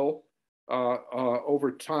chlorophyll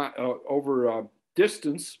over time, over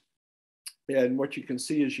distance. And what you can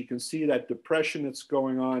see is that depression that's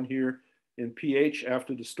going on here in pH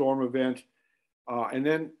after the storm event. And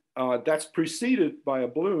then that's preceded by a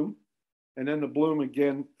bloom. And then the bloom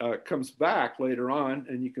again comes back later on,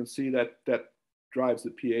 and you can see that that drives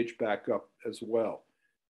the pH back up as well.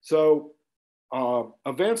 So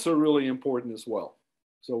events are really important as well.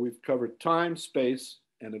 So we've covered time, space,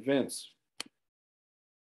 and events.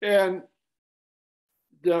 And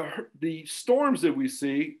the storms that we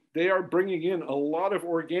see, they are bringing in a lot of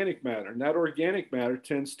organic matter, and that organic matter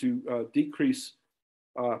tends to decrease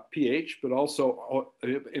pH, but also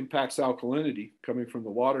impacts alkalinity coming from the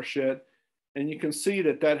watershed. And you can see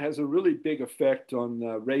that that has a really big effect on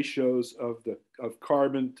ratios of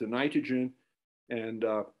carbon to nitrogen and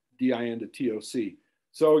DIN to TOC.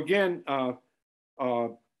 So again,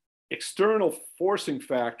 external forcing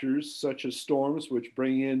factors such as storms, which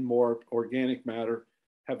bring in more organic matter,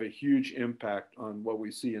 have a huge impact on what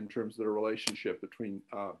we see in terms of the relationship between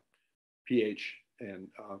pH and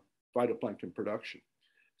phytoplankton production.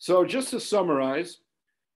 So just to summarize,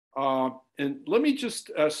 and let me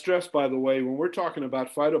just stress, by the way, when we're talking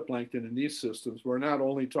about phytoplankton in these systems, we're not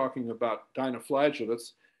only talking about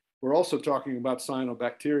dinoflagellates, we're also talking about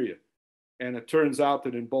cyanobacteria. And it turns out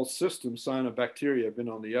that in both systems, cyanobacteria have been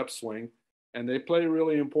on the upswing, and they play a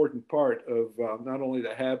really important part of not only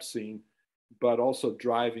the HAB scene, but also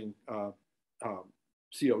driving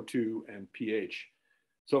CO2 and pH.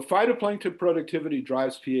 So phytoplankton productivity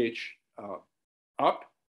drives pH up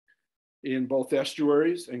in both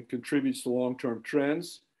estuaries and contributes to long-term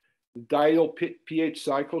trends. The diel pH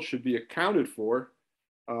cycle should be accounted for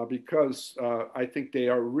because I think they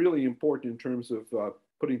are really important in terms of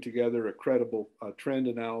putting together a credible trend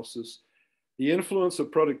analysis. The influence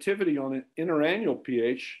of productivity on interannual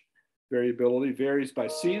pH variability varies by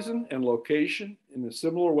season and location in a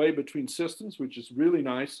similar way between systems, which is really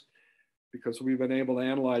nice because we've been able to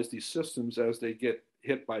analyze these systems as they get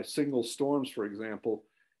hit by single storms, for example,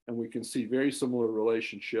 and we can see very similar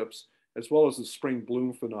relationships, as well as the spring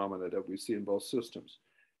bloom phenomena that we see in both systems.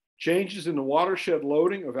 Changes in the watershed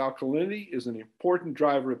loading of alkalinity is an important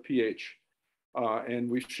driver of pH. And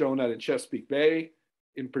we've shown that in Chesapeake Bay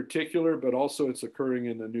in particular, but also it's occurring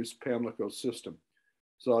in the Neuse Pamlico system.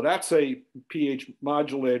 So that's a pH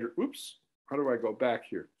modulator. Oops, how do I go back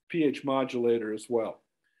here? pH modulator as well.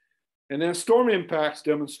 And then storm impacts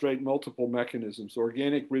demonstrate multiple mechanisms: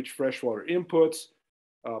 organic rich freshwater inputs,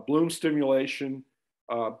 bloom stimulation,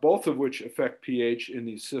 both of which affect pH in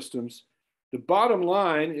these systems. The bottom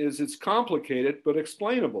line is it's complicated, but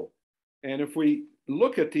explainable. And if we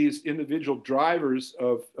look at these individual drivers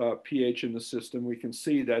of pH in the system, we can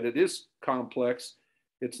see that it is complex.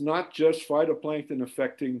 It's not just phytoplankton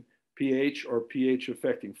affecting pH or pH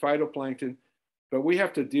affecting phytoplankton, but we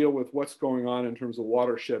have to deal with what's going on in terms of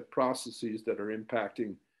watershed processes that are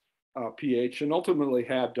impacting pH and ultimately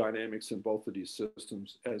HAB dynamics in both of these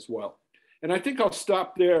systems as well. And I think I'll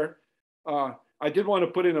stop there. I did want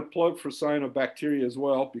to put in a plug for cyanobacteria as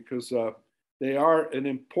well, because they are an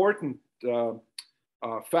important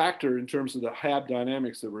factor in terms of the HAB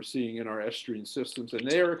dynamics that we're seeing in our estuarine systems, and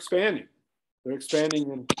they are expanding. They're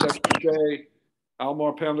expanding in Chesapeake Bay,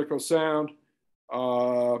 Almar Pamlico Sound,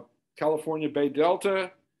 California Bay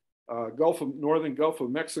Delta, Northern Gulf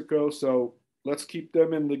of Mexico. So let's keep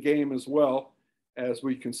them in the game as well as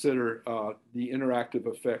we consider the interactive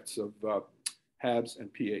effects of HABs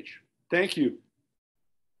and pH. Thank you.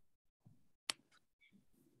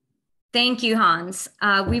 Thank you, Hans.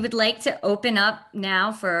 We would like to open up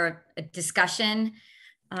now for a discussion.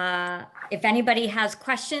 If anybody has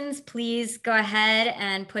questions, please go ahead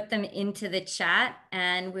and put them into the chat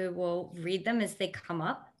and we will read them as they come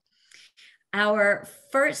up. Our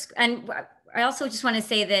first, and I also just want to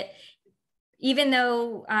say that even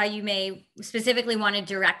though you may specifically want to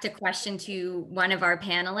direct a question to one of our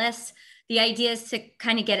panelists, the idea is to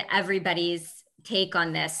kind of get everybody's take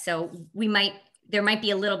on this. So there might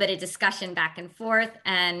be a little bit of discussion back and forth.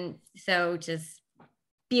 And so just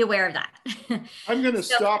be aware of that. I'm going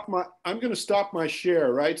to stop my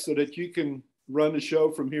share, right, so that you can run the show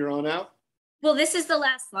from here on out. Well, this is the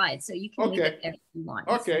last slide, so you can leave it there if you want.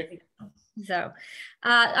 Okay. So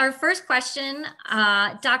our first question,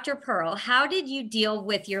 Dr. Paerl, how did you deal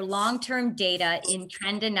with your long-term data in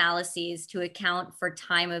trend analyses to account for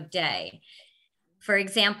time of day? For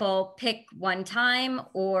example, pick one time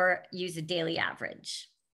or use a daily average.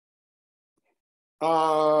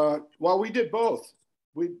 Well, we did both.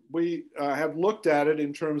 We have looked at it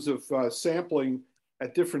in terms of sampling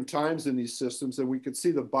at different times in these systems, and we could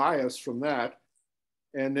see the bias from that.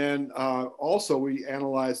 And then also we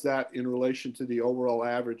analyzed that in relation to the overall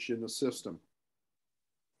average in the system.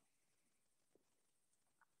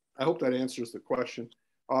 I hope that answers the question.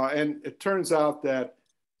 And it turns out that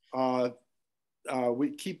we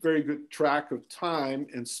keep very good track of time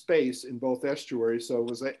and space in both estuaries.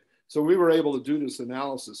 So we were able to do this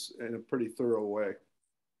analysis in a pretty thorough way.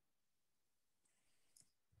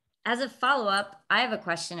 As a follow-up, I have a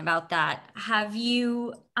question about that. Have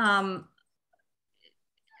you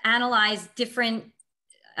analyzed different,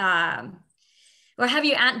 or have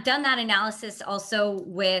you done that analysis also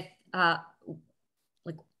with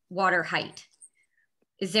like water height?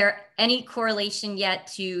 Is there any correlation yet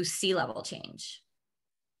to sea level change?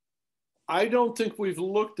 I don't think we've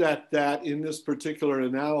looked at that in this particular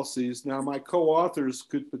analysis. Now, my co-authors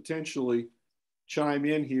could potentially chime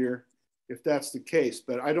in here if that's the case,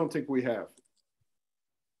 but I don't think we have.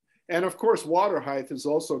 And of course, water height is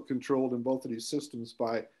also controlled in both of these systems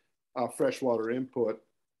by freshwater input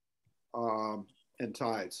and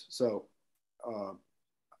tides. So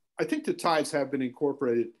I think the tides have been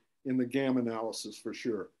incorporated in the GAM analysis for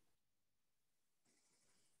sure.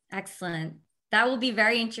 Excellent. That will be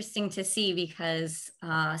very interesting to see because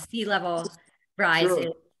sea level rise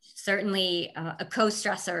is certainly a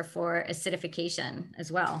co-stressor for acidification as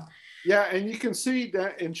well. Yeah, and you can see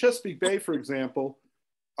that in Chesapeake Bay, for example,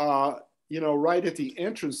 you know, right at the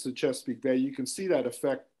entrance to Chesapeake Bay, you can see that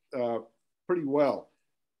effect pretty well,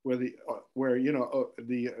 where the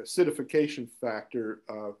acidification factor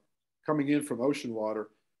coming in from ocean water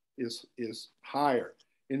is higher.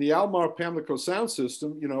 In the Albemarle-Pamlico Sound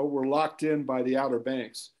system, you know, we're locked in by the Outer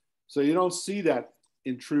Banks, so you don't see that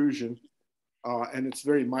intrusion, and it's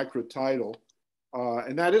very microtidal,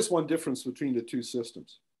 and that is one difference between the two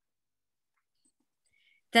systems.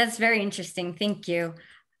 That's very interesting. Thank you.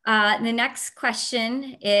 The next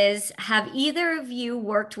question is, have either of you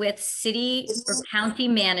worked with city or county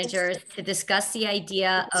managers to discuss the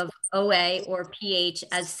idea of OA or pH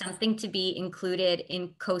as something to be included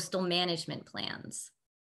in coastal management plans?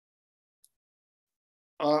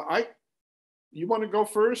 You want to go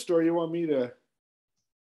first, or you want me to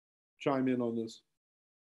chime in on this?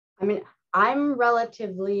 I mean, I'm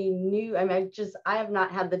relatively new. I mean, I have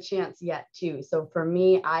not had the chance yet too. So for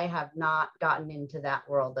me, I have not gotten into that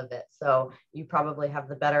world of it. So you probably have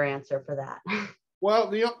the better answer for that. Well,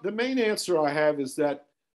 the main answer I have is that,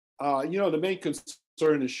 you know, the main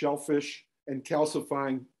concern is shellfish and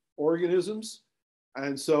calcifying organisms.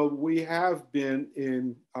 And so we have been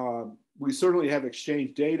in, we certainly have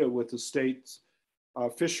exchanged data with the state's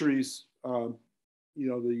fisheries, you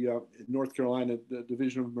know, the North Carolina, the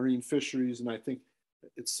Division of Marine Fisheries, and I think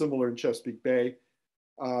it's similar in Chesapeake Bay.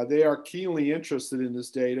 They are keenly interested in this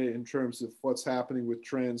data in terms of what's happening with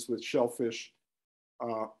trends with shellfish,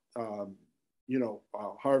 you know,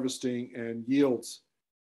 harvesting and yields.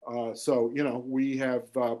 So, you know, we have,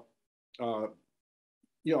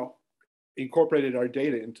 you know, incorporated our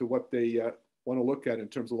data into what they want to look at in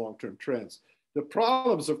terms of long-term trends. The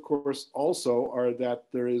problems, of course, also are that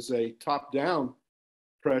there is a top-down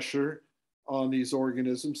pressure on these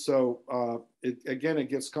organisms. So it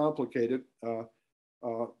gets complicated.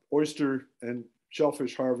 Oyster and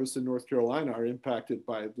shellfish harvest in North Carolina are impacted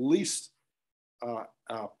by at least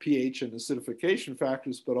pH and acidification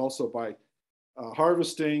factors, but also by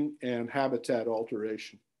harvesting and habitat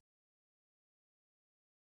alteration.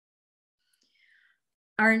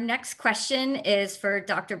 Our next question is for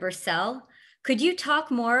Dr. Bercel. Could you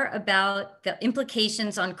talk more about the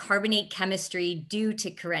implications on carbonate chemistry due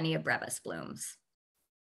to Karenia brevis blooms?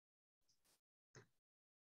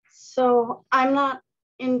 So I'm not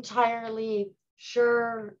entirely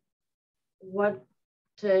sure what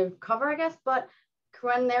to cover, I guess, but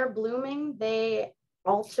when they're blooming, they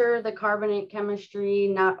alter the carbonate chemistry,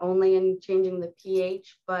 not only in changing the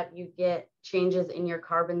pH, but you get changes in your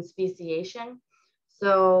carbon speciation.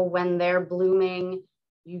 So when they're blooming,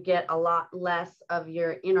 you get a lot less of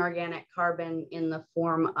your inorganic carbon in the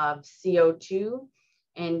form of CO2,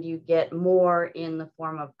 and you get more in the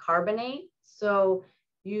form of carbonate. So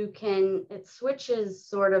it switches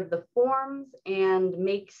sort of the forms and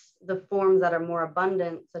makes the forms that are more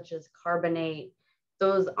abundant, such as carbonate,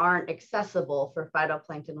 those aren't accessible for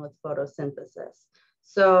phytoplankton with photosynthesis.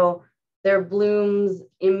 So their blooms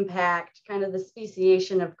impact kind of the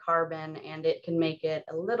speciation of carbon, and it can make it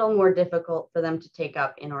a little more difficult for them to take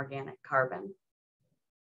up inorganic carbon.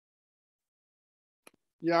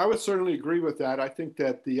 Yeah, I would certainly agree with that. I think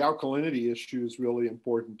that the alkalinity issue is really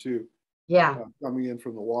important too. Yeah. Coming in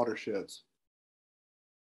from the watersheds.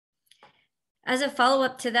 As a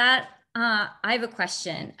follow-up to that, I have a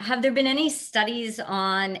question. Have there been any studies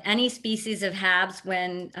on any species of HABs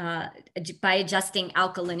when by adjusting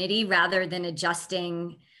alkalinity rather than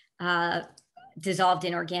adjusting dissolved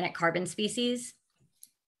inorganic carbon species?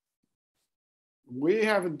 We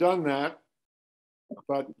haven't done that,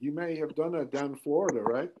 but you may have done that down in Florida,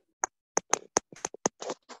 right?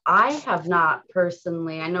 I have not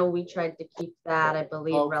personally. I know we tried to keep that, I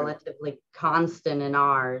believe, relatively constant in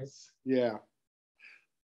ours. Yeah.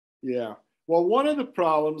 Yeah. Well, one of the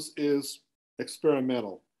problems is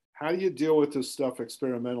experimental. How do you deal with this stuff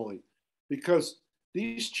experimentally? Because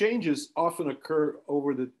these changes often occur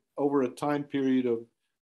over a time period of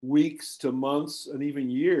weeks to months and even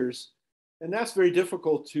years. And that's very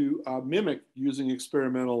difficult to mimic using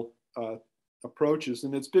experimental approaches.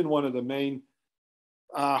 And it's been one of the main,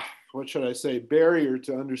 what should I say, barrier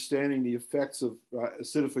to understanding the effects of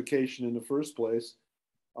acidification in the first place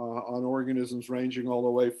on organisms ranging all the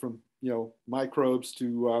way from, microbes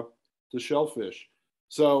to shellfish.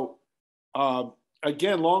 So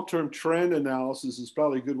again, long-term trend analysis is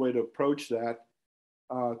probably a good way to approach that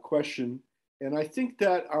question. And I think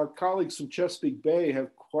that our colleagues from Chesapeake Bay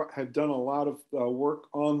have done a lot of work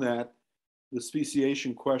on that, the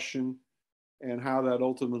speciation question, and how that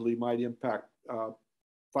ultimately might impact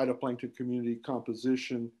phytoplankton community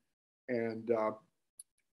composition and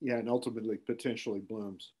and ultimately potentially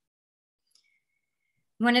blooms.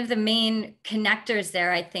 One of the main connectors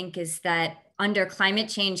there, I think, is that under climate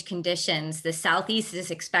change conditions, the Southeast is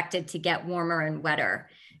expected to get warmer and wetter.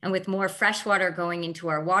 And with more fresh water going into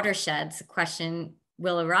our watersheds, the question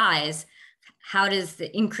will arise, how does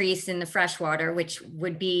the increase in the fresh water, which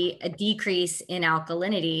would be a decrease in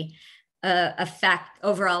alkalinity,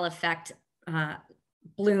 overall affect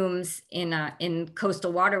blooms in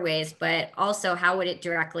coastal waterways, but also how would it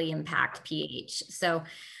directly impact pH? So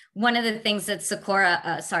one of the things that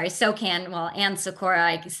SOCAN, and Socorro,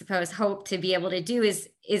 I suppose, hope to be able to do is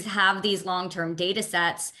have these long-term data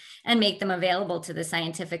sets and make them available to the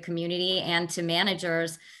scientific community and to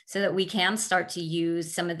managers so that we can start to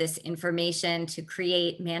use some of this information to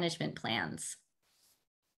create management plans.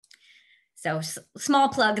 So small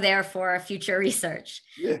plug there for future research.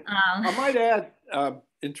 Yeah. I might add,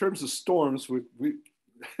 in terms of storms,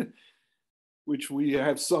 which we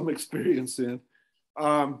have some experience in,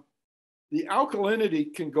 the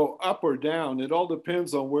alkalinity can go up or down. It all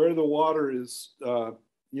depends on where the water is,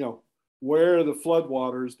 where the flood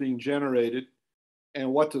water is being generated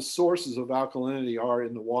and what the sources of alkalinity are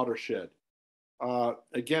in the watershed.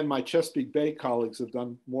 Again, my Chesapeake Bay colleagues have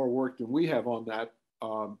done more work than we have on that.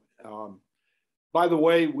 By the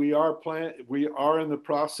way, we are in the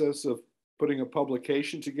process of putting a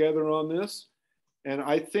publication together on this. And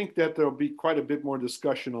I think that there'll be quite a bit more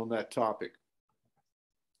discussion on that topic.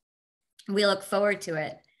 We look forward to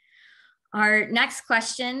it. Our next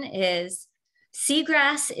question is,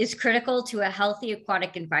 seagrass is critical to a healthy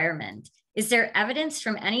aquatic environment. Is there evidence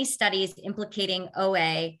from any studies implicating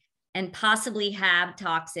OA and possibly HAB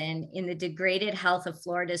toxin in the degraded health of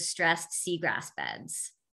Florida's stressed seagrass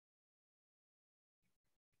beds?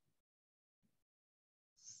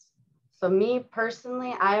 So me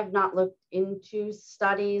personally, I have not looked into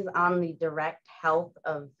studies on the direct health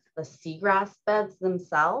of the seagrass beds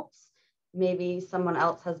themselves. Maybe someone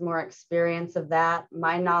else has more experience of that.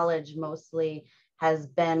 My knowledge mostly has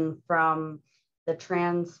been from the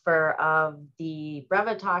transfer of the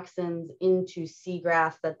brevetoxins into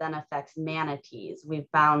seagrass that then affects manatees. We've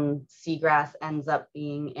found seagrass ends up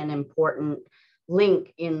being an important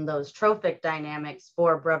link in those trophic dynamics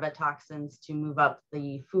for brevetoxins to move up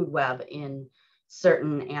the food web in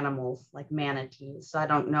certain animals like manatees. So I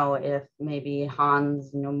don't know if maybe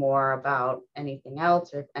Hans know more about anything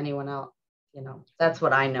else, or if anyone else, that's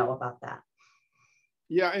what I know about that.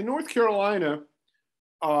 Yeah, in North Carolina,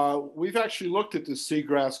 we've actually looked at the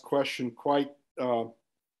seagrass question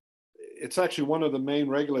it's actually one of the main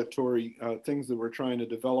regulatory things that we're trying to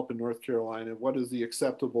develop in North Carolina. What is the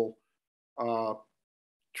acceptable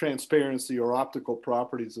transparency or optical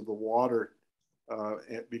properties of the water?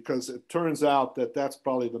 Because it turns out that that's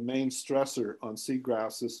probably the main stressor on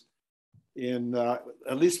seagrasses.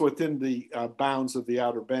 at least within the bounds of the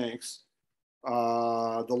Outer Banks.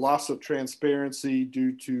 The loss of transparency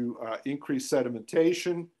due to increased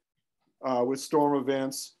sedimentation with storm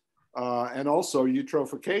events, and also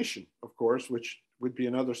eutrophication, of course, which would be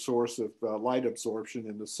another source of light absorption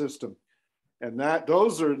in the system. And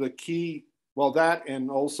those are the key, well, that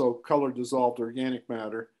and also color dissolved organic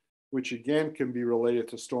matter, which again can be related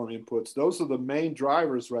to storm inputs. Those are the main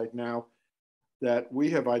drivers right now that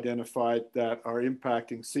we have identified that are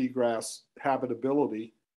impacting seagrass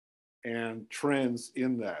habitability and trends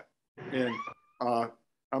in that. And I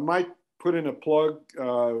might put in a plug,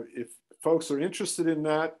 if folks are interested in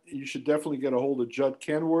that, you should definitely get a hold of Judd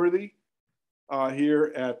Kenworthy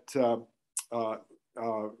here at,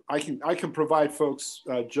 I can provide folks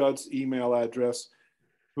Judd's email address,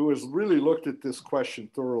 who has really looked at this question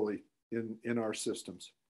thoroughly in our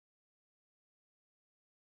systems.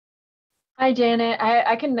 Hi, Janet.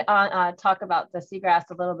 I can talk about the seagrass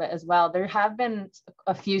a little bit as well. There have been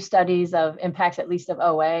a few studies of impacts, at least of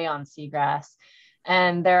OA on seagrass.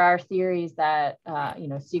 And there are theories that,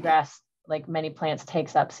 seagrass, like many plants,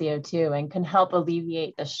 takes up CO2 and can help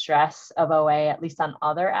alleviate the stress of OA, at least on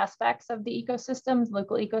other aspects of the ecosystems,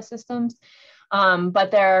 local ecosystems. But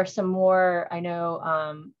there are some more, I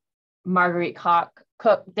know Marguerite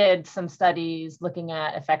Cook did some studies looking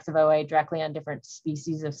at effects of OA directly on different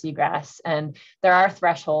species of seagrass. And there are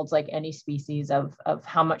thresholds, like any species, of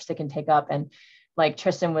how much they can take up. And like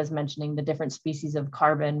Tristyn was mentioning, the different species of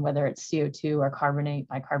carbon, whether it's CO2 or carbonate,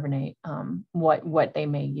 bicarbonate, what they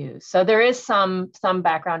may use. So there is some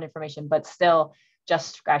background information, but still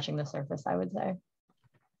just scratching the surface, I would say.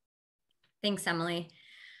 Thanks, Emily.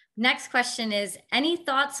 Next question is, any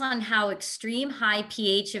thoughts on how extreme high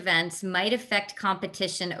pH events might affect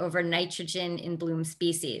competition over nitrogen in bloom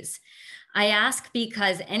species? I ask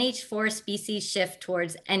because NH4 species shift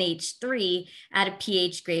towards NH3 at a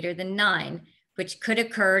pH greater than 9, which could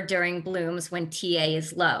occur during blooms when TA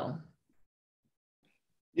is low.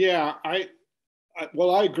 Yeah, I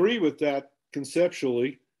agree with that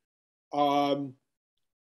conceptually. Turns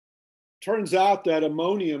out that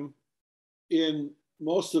ammonium in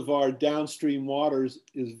most of our downstream waters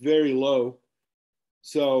is very low.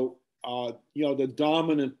 So, the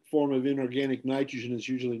dominant form of inorganic nitrogen is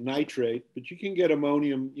usually nitrate, but you can get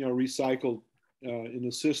ammonium, recycled in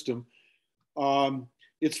the system.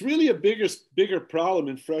 It's really a bigger problem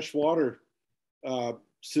in freshwater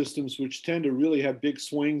systems, which tend to really have big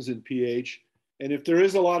swings in pH. And if there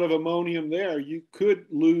is a lot of ammonium there, you could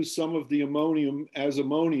lose some of the ammonium as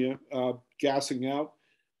ammonia gassing out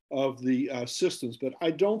of the systems. But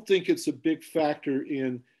I don't think it's a big factor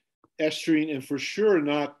in estuarine, and for sure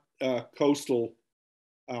not coastal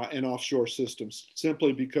and offshore systems,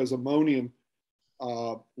 simply because ammonium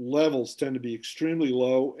levels tend to be extremely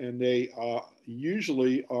low, and they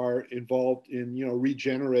usually are involved in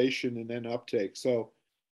regeneration and then uptake. So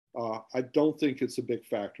I don't think it's a big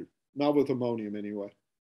factor, not with ammonium anyway.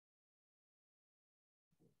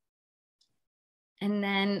 And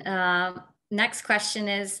then next question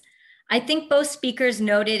is, I think both speakers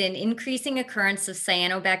noted an increasing occurrence of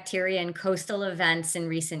cyanobacteria in coastal events in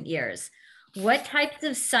recent years. What types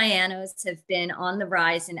of cyanos have been on the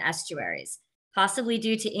rise in estuaries, possibly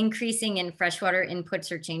due to increasing in freshwater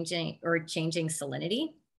inputs or changing salinity?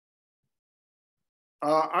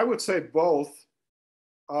 I would say both.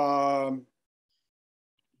 The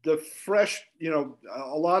fresh,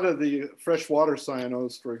 a lot of the freshwater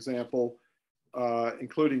cyanos, for example,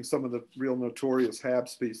 including some of the real notorious HAB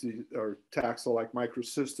species or taxa like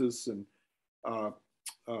Microcystis and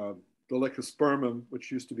the Dolichospermum,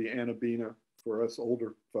 which used to be Anabina for us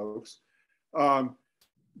older folks.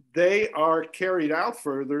 They are carried out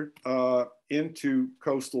further into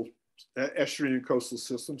coastal, estuarine and coastal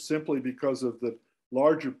systems simply because of the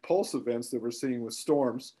larger pulse events that we're seeing with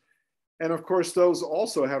storms. And of course, those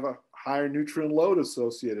also have a higher nutrient load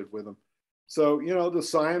associated with them. So, the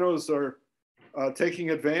cyanos are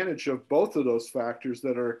taking advantage of both of those factors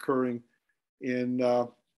that are occurring in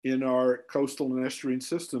our coastal and estuarine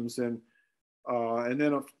systems. And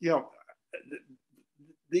then,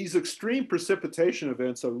 these extreme precipitation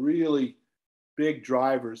events are really big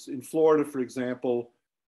drivers. In Florida, for example,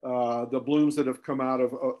 the blooms that have come out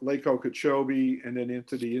of Lake Okeechobee and then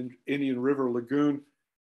into the Indian River Lagoon,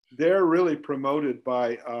 they're really promoted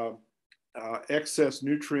by excess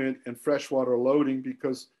nutrient and freshwater loading,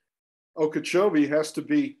 because Okeechobee has to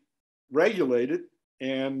be regulated.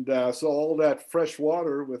 And so all that fresh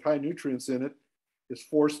water with high nutrients in it is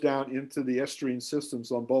forced down into the estuarine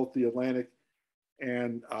systems on both the Atlantic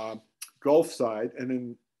and Gulf side. And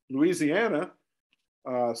in Louisiana,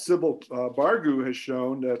 Sybil Bargu has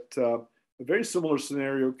shown that A very similar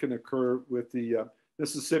scenario can occur with the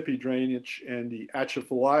Mississippi drainage and the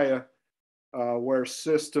Atchafalaya, where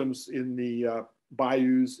systems in the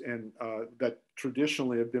bayous and that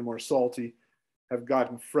traditionally have been more salty have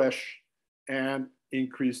gotten fresh and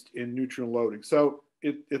increased in nutrient loading. So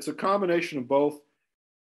it's a combination of both.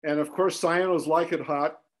 And of course, cyanos like it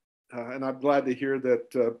hot. And I'm glad to hear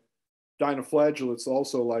that dinoflagellates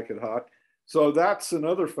also like it hot. So that's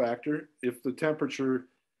another factor. If the temperature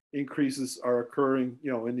increases are occurring,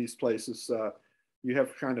 in these places, you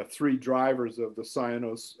have kind of three drivers of the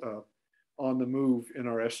cyanos on the move in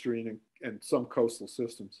our estuarine and some coastal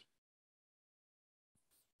systems.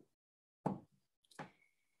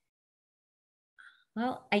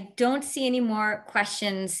 Well, I don't see any more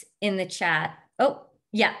questions in the chat. Oh,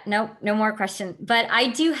 yeah, no more questions. But I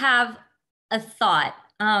do have a thought.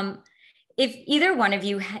 If either one of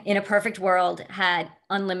you in a perfect world had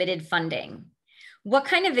unlimited funding, what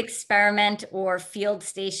kind of experiment or field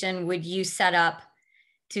station would you set up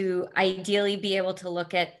to ideally be able to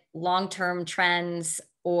look at long-term trends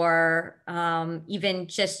or even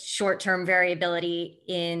just short-term variability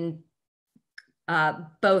in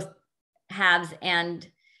both HABs and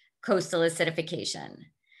coastal acidification?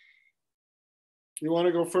 You want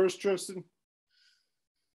to go first, Tristyn?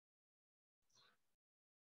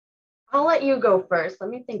 I'll let you go first.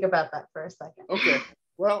 Let me think about that for a second. Okay.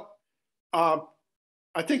 Well,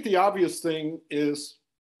 I think the obvious thing is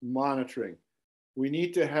monitoring. We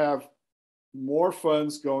need to have more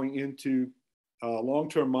funds going into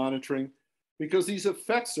long-term monitoring because these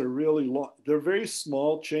effects are really long. They're very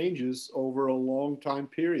small changes over a long time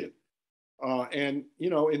period. And,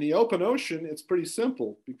 in the open ocean, it's pretty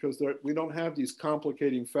simple because we don't have these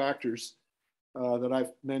complicating factors that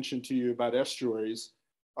I've mentioned to you about estuaries.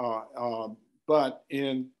 But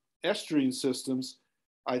in estuarine systems,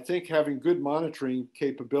 I think having good monitoring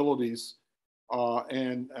capabilities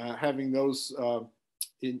and having those,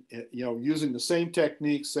 using the same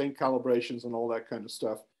techniques, same calibrations and all that kind of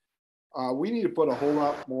stuff, we need to put a whole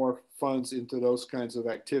lot more funds into those kinds of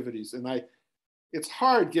activities. And it's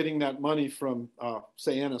hard getting that money from,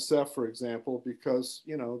 say, NSF, for example, because,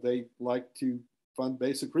 they like to fund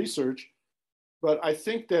basic research. But I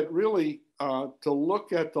think that really to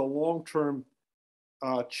look at the long-term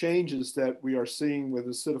changes that we are seeing with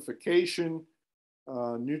acidification,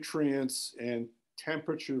 nutrients, and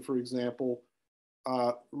temperature, for example,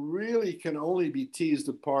 really can only be teased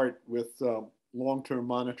apart with long-term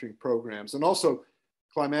monitoring programs. And also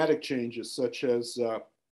climatic changes such as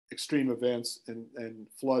extreme events and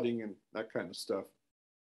flooding and that kind of stuff.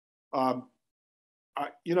 I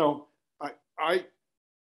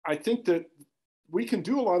think that we can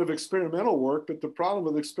do a lot of experimental work, but the problem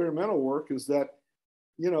with experimental work is that,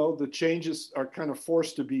 the changes are kind of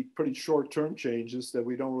forced to be pretty short-term changes that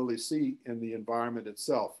we don't really see in the environment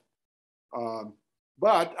itself.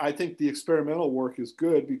 But I think the experimental work is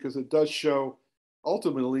good because it does show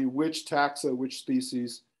ultimately which taxa, which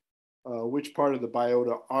species, which part of the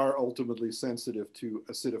biota are ultimately sensitive to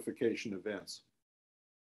acidification events.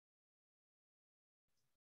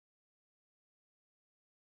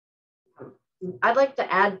 I'd like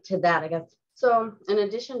to add to that, I guess. So in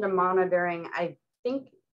addition to monitoring, I think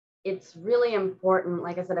it's really important,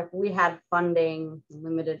 like I said, if we had funding,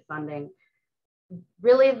 limited funding,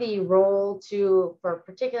 really the role for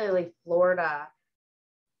particularly Florida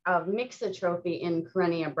of mixotrophy in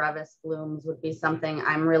Karenia brevis blooms would be something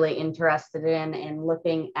I'm really interested in and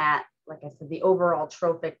looking at, like I said, the overall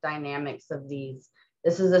trophic dynamics of these.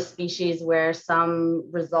 This is a species where some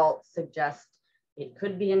results suggest it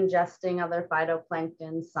could be ingesting other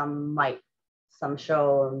phytoplankton, some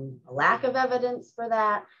show a lack of evidence for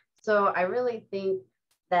that. So I really think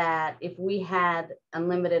that if we had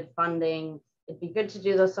unlimited funding, it'd be good to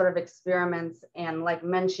do those sort of experiments. And like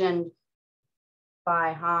mentioned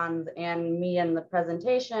by Hans and me in the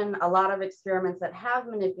presentation, a lot of experiments that have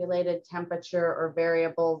manipulated temperature or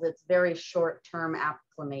variables, it's very short-term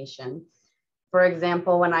acclimation. For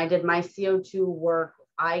example, when I did my CO2 work,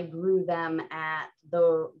 I grew them at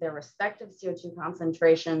their respective CO2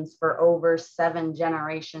 concentrations for over 7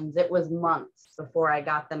 generations. It was months before I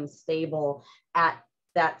got them stable at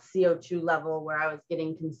that CO2 level where I was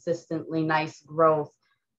getting consistently nice growth.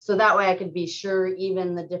 So that way I could be sure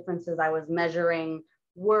even the differences I was measuring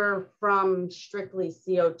were from strictly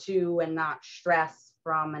CO2 and not stress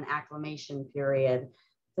from an acclimation period.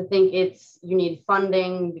 I think you need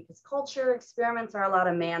funding because culture experiments are a lot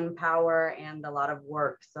of manpower and a lot of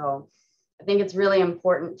work. So I think it's really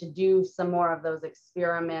important to do some more of those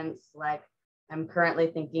experiments. Like I'm currently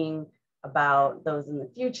thinking about those in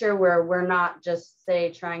the future, where we're not just,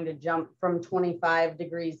 say, trying to jump from 25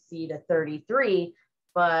 degrees C to 33,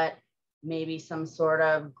 but maybe some sort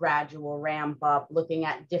of gradual ramp up, looking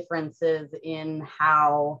at differences in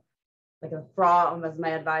how, like a frog, as my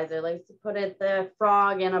advisor likes to put it, the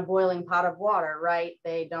frog in a boiling pot of water, right?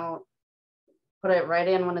 They don't put it right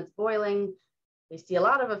in when it's boiling. They see a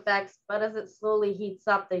lot of effects, but as it slowly heats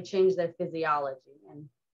up, they change their physiology. And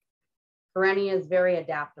perennia is very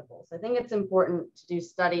adaptable. So I think it's important to do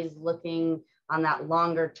studies looking on that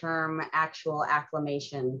longer term actual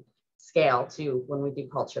acclimation scale too, when we do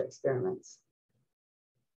culture experiments.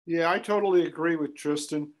 Yeah, I totally agree with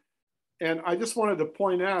Tristyn. And I just wanted to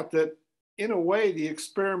point out that in a way, the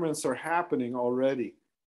experiments are happening already.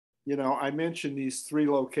 You know, I mentioned these 3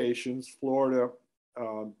 locations. Florida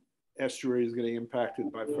estuary is getting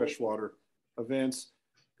impacted by freshwater events.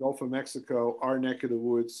 Gulf of Mexico, our neck of the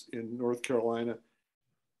woods in North Carolina.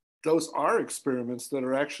 Those are experiments that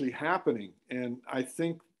are actually happening. And I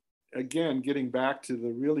think, again, getting back to the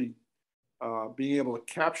really being able to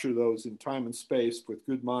capture those in time and space with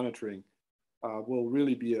good monitoring will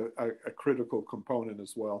really be a critical component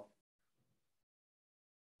as well.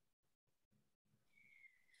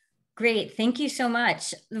 Great, thank you so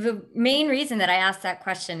much. The main reason that I asked that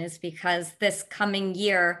question is because this coming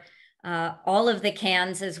year, all of the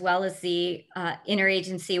CANs, as well as the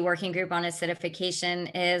Interagency Working Group on Acidification,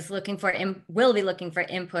 will be looking for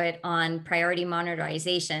input on priority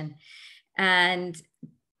monitorization. And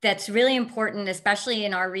that's really important, especially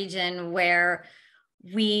in our region where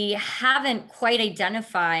we haven't quite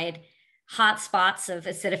identified hotspots of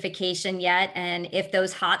acidification yet, and if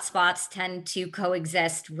those hotspots tend to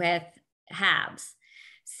coexist with HABs.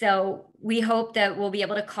 So we hope that we'll be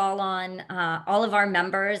able to call on all of our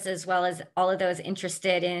members, as well as all of those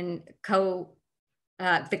interested in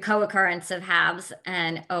the co-occurrence of HABs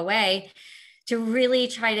and OA, to really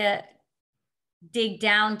try to dig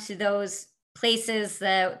down to those places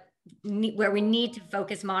where we need to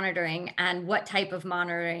focus monitoring and what type of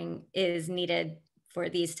monitoring is needed for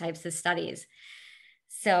these types of studies.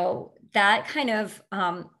 So that kind of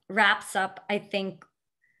wraps up, I think,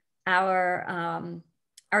 our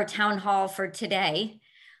town hall for today.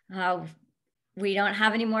 We don't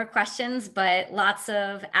have any more questions, but lots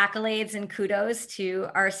of accolades and kudos to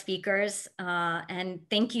our speakers. And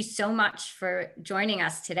thank you so much for joining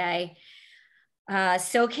us today.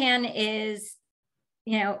 SOCAN is,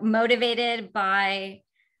 motivated by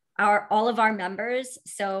all of our members.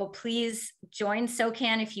 So please join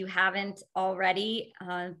SOCAN if you haven't already,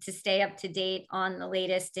 to stay up to date on the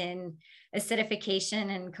latest in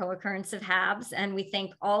acidification and co-occurrence of HABs. And we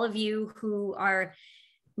thank all of you who are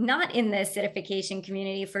not in the acidification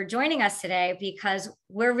community for joining us today, because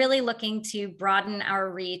we're really looking to broaden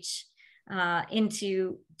our reach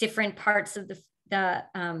into different parts of the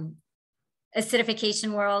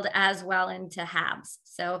acidification world, as well into HABs.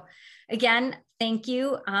 So again, thank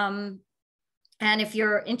you. And if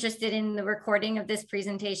you're interested in the recording of this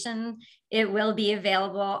presentation, it will be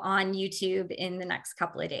available on YouTube in the next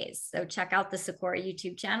couple of days. So check out the Socorro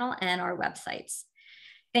YouTube channel and our websites.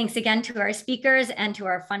 Thanks again to our speakers and to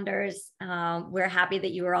our funders. We're happy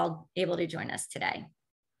that you were all able to join us today.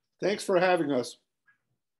 Thanks for having us.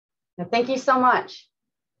 Thank you so much.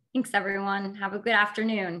 Thanks, everyone. Have a good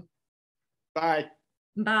afternoon. Bye.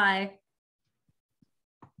 Bye.